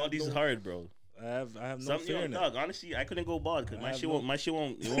 That's The why bald is hard, bro. I have no Something, fear yo, in it. dog. Honestly, I couldn't go bald because I my have shit no- won't. My shit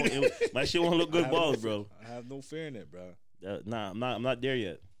won't. My shit won't look I good have bald, no, bro. I have no fear in it, bro. Nah, I'm not there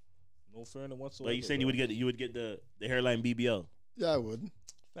yet. No fear in it whatsoever. But you saying bro. you would get the hairline BBL. Yeah, I would.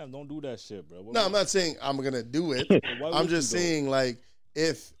 Fam, don't do that shit, bro. No, I'm not saying I'm gonna do it. Why I'm would just you, though? saying like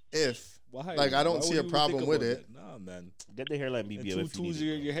if Why? like, I don't Why see would a you problem think with about it. that? Nah, man. Get the hairline And BBL two if you twos,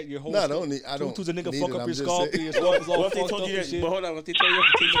 need it. your whole no, I scalp. don't need. I don't. Two twos, a nigga need fuck it, up I'm your just scalp. saying. Your scalp is all What if they fucked told up you and that? shit. But hold on, what if they told you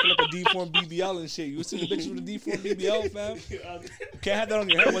have to take Looking up a deformed BBL and shit. You see the picture with the deformed BBL, fam? You can't have that on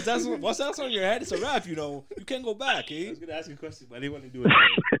your head. Once that's on your head, it's a wrap. You know, you can't go back, I eh? was gonna ask you a question, but I didn't want to do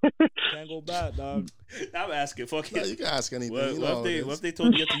it. Bro. Can't go back, dog. I'm asking. Fuck No, it. you can ask anything. What, you know how it what is. if they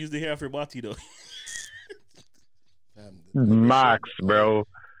told you you have to use the hair off your body though? Fam, Max, bro.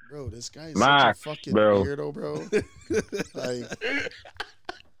 Bro, this guy is Max, such a fucking bro. weirdo, bro. Like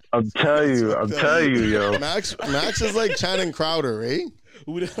I'm telling you, yo. Max is like Channing Crowder, eh?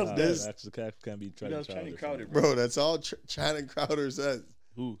 Who the hell Nah, this? that's can't be Who the hell's Channing Crowder, bro. Bro, that's all Channing Crowder says.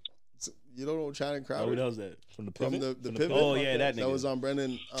 Who? You don't know Channing Oh, Crowder? who the hell's that? From the From pivot. the pivot. Oh yeah, that nigga. That was on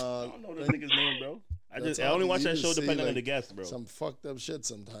Brendan. I don't know this nigga's name, bro. That's I all only you watch need that to show see, depending on like, the guest, bro. Some fucked up shit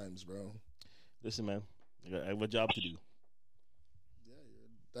sometimes, bro. Listen, man, I have a job to do. Yeah,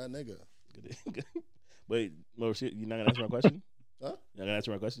 you're that nigga. Wait, no shit. You're not gonna answer my question? Huh? You're not gonna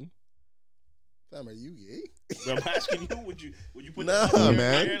answer my question? Fam, are you gay? Bro, I'm asking you. Would you put Nah, the on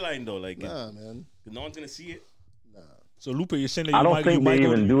man. your hairline though? Like, Nah, man. no one's gonna see it. Nah. So Lupe, you're saying that I you don't might, think you might they go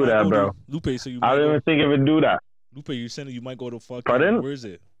even to, do you might that, go bro. To, Lupe, so you I might don't go, even think it would do that. Lupe, you're saying that you might go to fucking. Pardon? Where is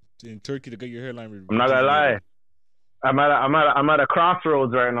it? In Turkey to get your hairline. I'm not gonna lie. I'm at a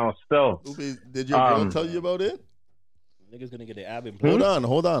crossroads right now. Still. Lupe, did your girl tell you about it? Niggas gonna get an ab implant.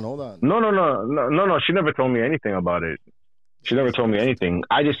 Hold on. No. She never told me anything about it. She never told me anything.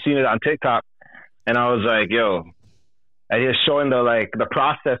 I just seen it on TikTok, and I was like, "Yo," and he's showing the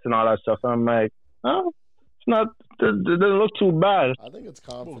process and all that stuff. And I'm like, "Oh, it's not. It doesn't look too bad." I think it's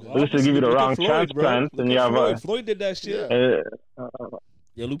confidence. They used to give you the Look at wrong Floyd, bro. transplant, Look and at you have Floyd. Floyd did that shit. Yeah.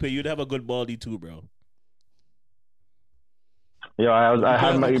 Yeah, Lupe, you'd have a good baldy too, bro. I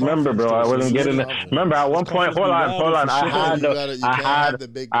had my. Remember, bro, I wasn't getting it. Remember, at one point, hold on. I had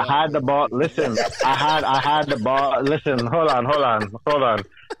the ball. Listen, I had the ball. Listen, hold on.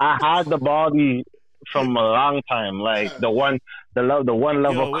 I had the body from a long time, like the one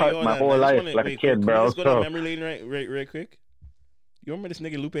level cut my whole life, like a kid, bro. Let's go down So memory lane right quick. You remember this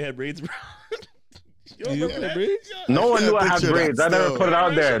nigga Lupe had braids, bro? You don't remember that braids? no one knew I had braids. I never put it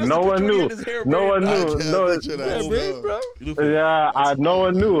out there. No one knew. No one knew. No. Yeah, no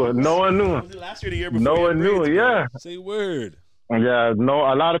one knew. No one knew. Was it last year or the year before? No you had one knew. braids, bro? Yeah. Say word. Yeah,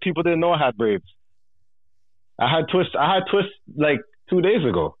 no, a lot of people didn't know I had braids. I had twists like 2 days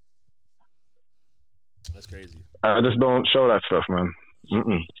ago. That's crazy. I just don't show that stuff, man.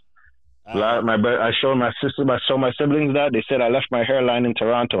 I showed my sister, my siblings that. They said I left my hairline in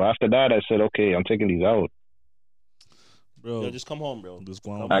Toronto. After that, I said, okay, I'm taking these out. Bro, Yo, just come home, bro. just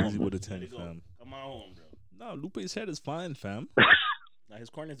go on Come easy home. with a 10, Let it go. fam. Come on home, bro. Nah, Lupe's head is fine, fam. Now his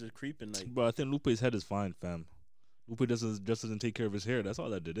corners are creeping like Bro, I think Lupe's head is fine, fam. Lupe doesn't take care of his hair. That's all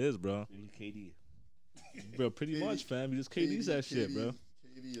that it is, bro. KD. Bro, pretty much, fam. You just KD's that shit, bro.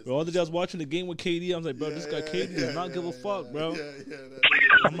 KD is Bro, all the day I was watching the game with KD, I was like, bro, this guy KD does not give a fuck, bro.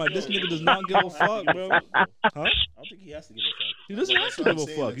 I'm like, this nigga does not give a fuck, bro. Huh? I don't think he has to give a fuck. He doesn't have to give a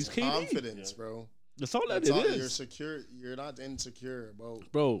fuck. He's KD. Confidence, bro. That's all that That's all, it you're is. secure. You're not insecure, bro.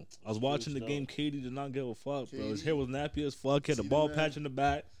 Bro, I was watching the stuff. game. KD did not give a fuck, bro. His KD. hair was nappy as fuck. He had a See the ball man? patch in the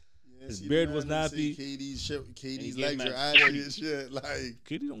back. Yeah, His see the beard man was who say nappy. KD's gave legs man are ashy and shit. Like,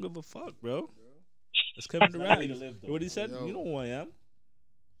 KD don't give a fuck, bro. It's Kevin That's not the way Durant. to live, though. What he said? Yo. You know who I am.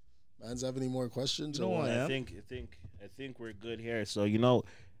 man's have any more questions? You know or what? what? I I think we're good here. So I'm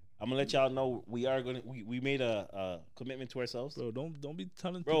gonna let y'all know we made a commitment to ourselves. Bro, don't be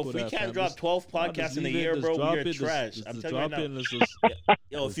telling Bro, people if we that, can't fam. drop Just- 12 nah, podcasts just in a leave it, year, just bro, drop we are it, trash. just I'm drop telling you it right and now. let's just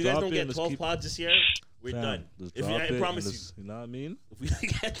Yo, if just you guys drop don't it get and let's 12 keep- pods this year, we're fam, done. just If drop I it and promise let's- you know what I mean? if we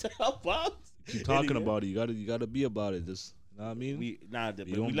get 12 pods, Keep talking about it. You gotta be about it. Just you know what I mean? we gonna we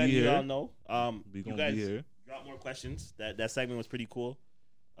be letting you here. all know. We You gonna guys be here. got more questions. That segment was pretty cool.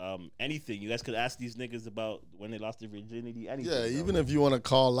 Anything you guys could ask these niggas about when they lost their virginity. Anything. Yeah, bro. even if you want to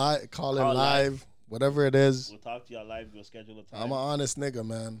call in Call live, live. whatever it is. We'll talk to y'all live. We'll schedule a time. I'm an honest nigga,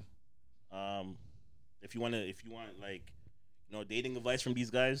 man. If you want like, dating advice from these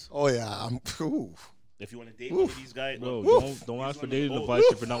guys. Oh yeah, I'm. Ooh. If you want to date one of these guys, Bro, look, don't ask for Woof. dating advice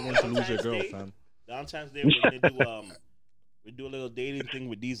if you're not wanting to lose your girl, Valentine's Day. fam. Valentine's Day we're gonna do we do a little dating thing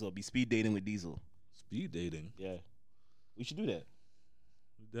with Diesel. Be speed dating with Diesel. Speed dating. Yeah, we should do that.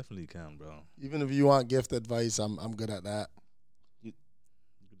 You definitely can, bro. Even if you want gift advice, I'm good at that. You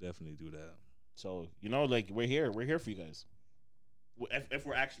could definitely do that. So like we're here for you guys. If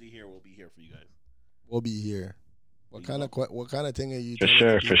we're actually here, we'll be here for you guys. We'll be here. What There you kind of thing are you? For telling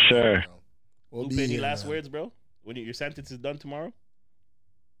sure, the people for sure. about, bro? We'll Lupe, be any here, last man. words, bro? When your sentence is done tomorrow.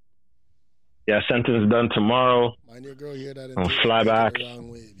 Yeah, sentence done tomorrow. Mind your girl hear that and I'll take fly it back. the wrong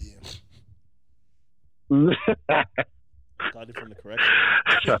way, B. Got it from the correction.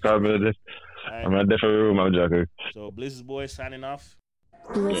 I'm All in right. a different room. I'm joking. So Blizz's boy signing off.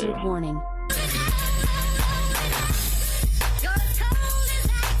 Blizzard warning.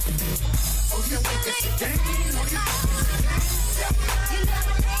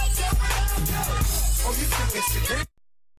 Oh, you think it's a game?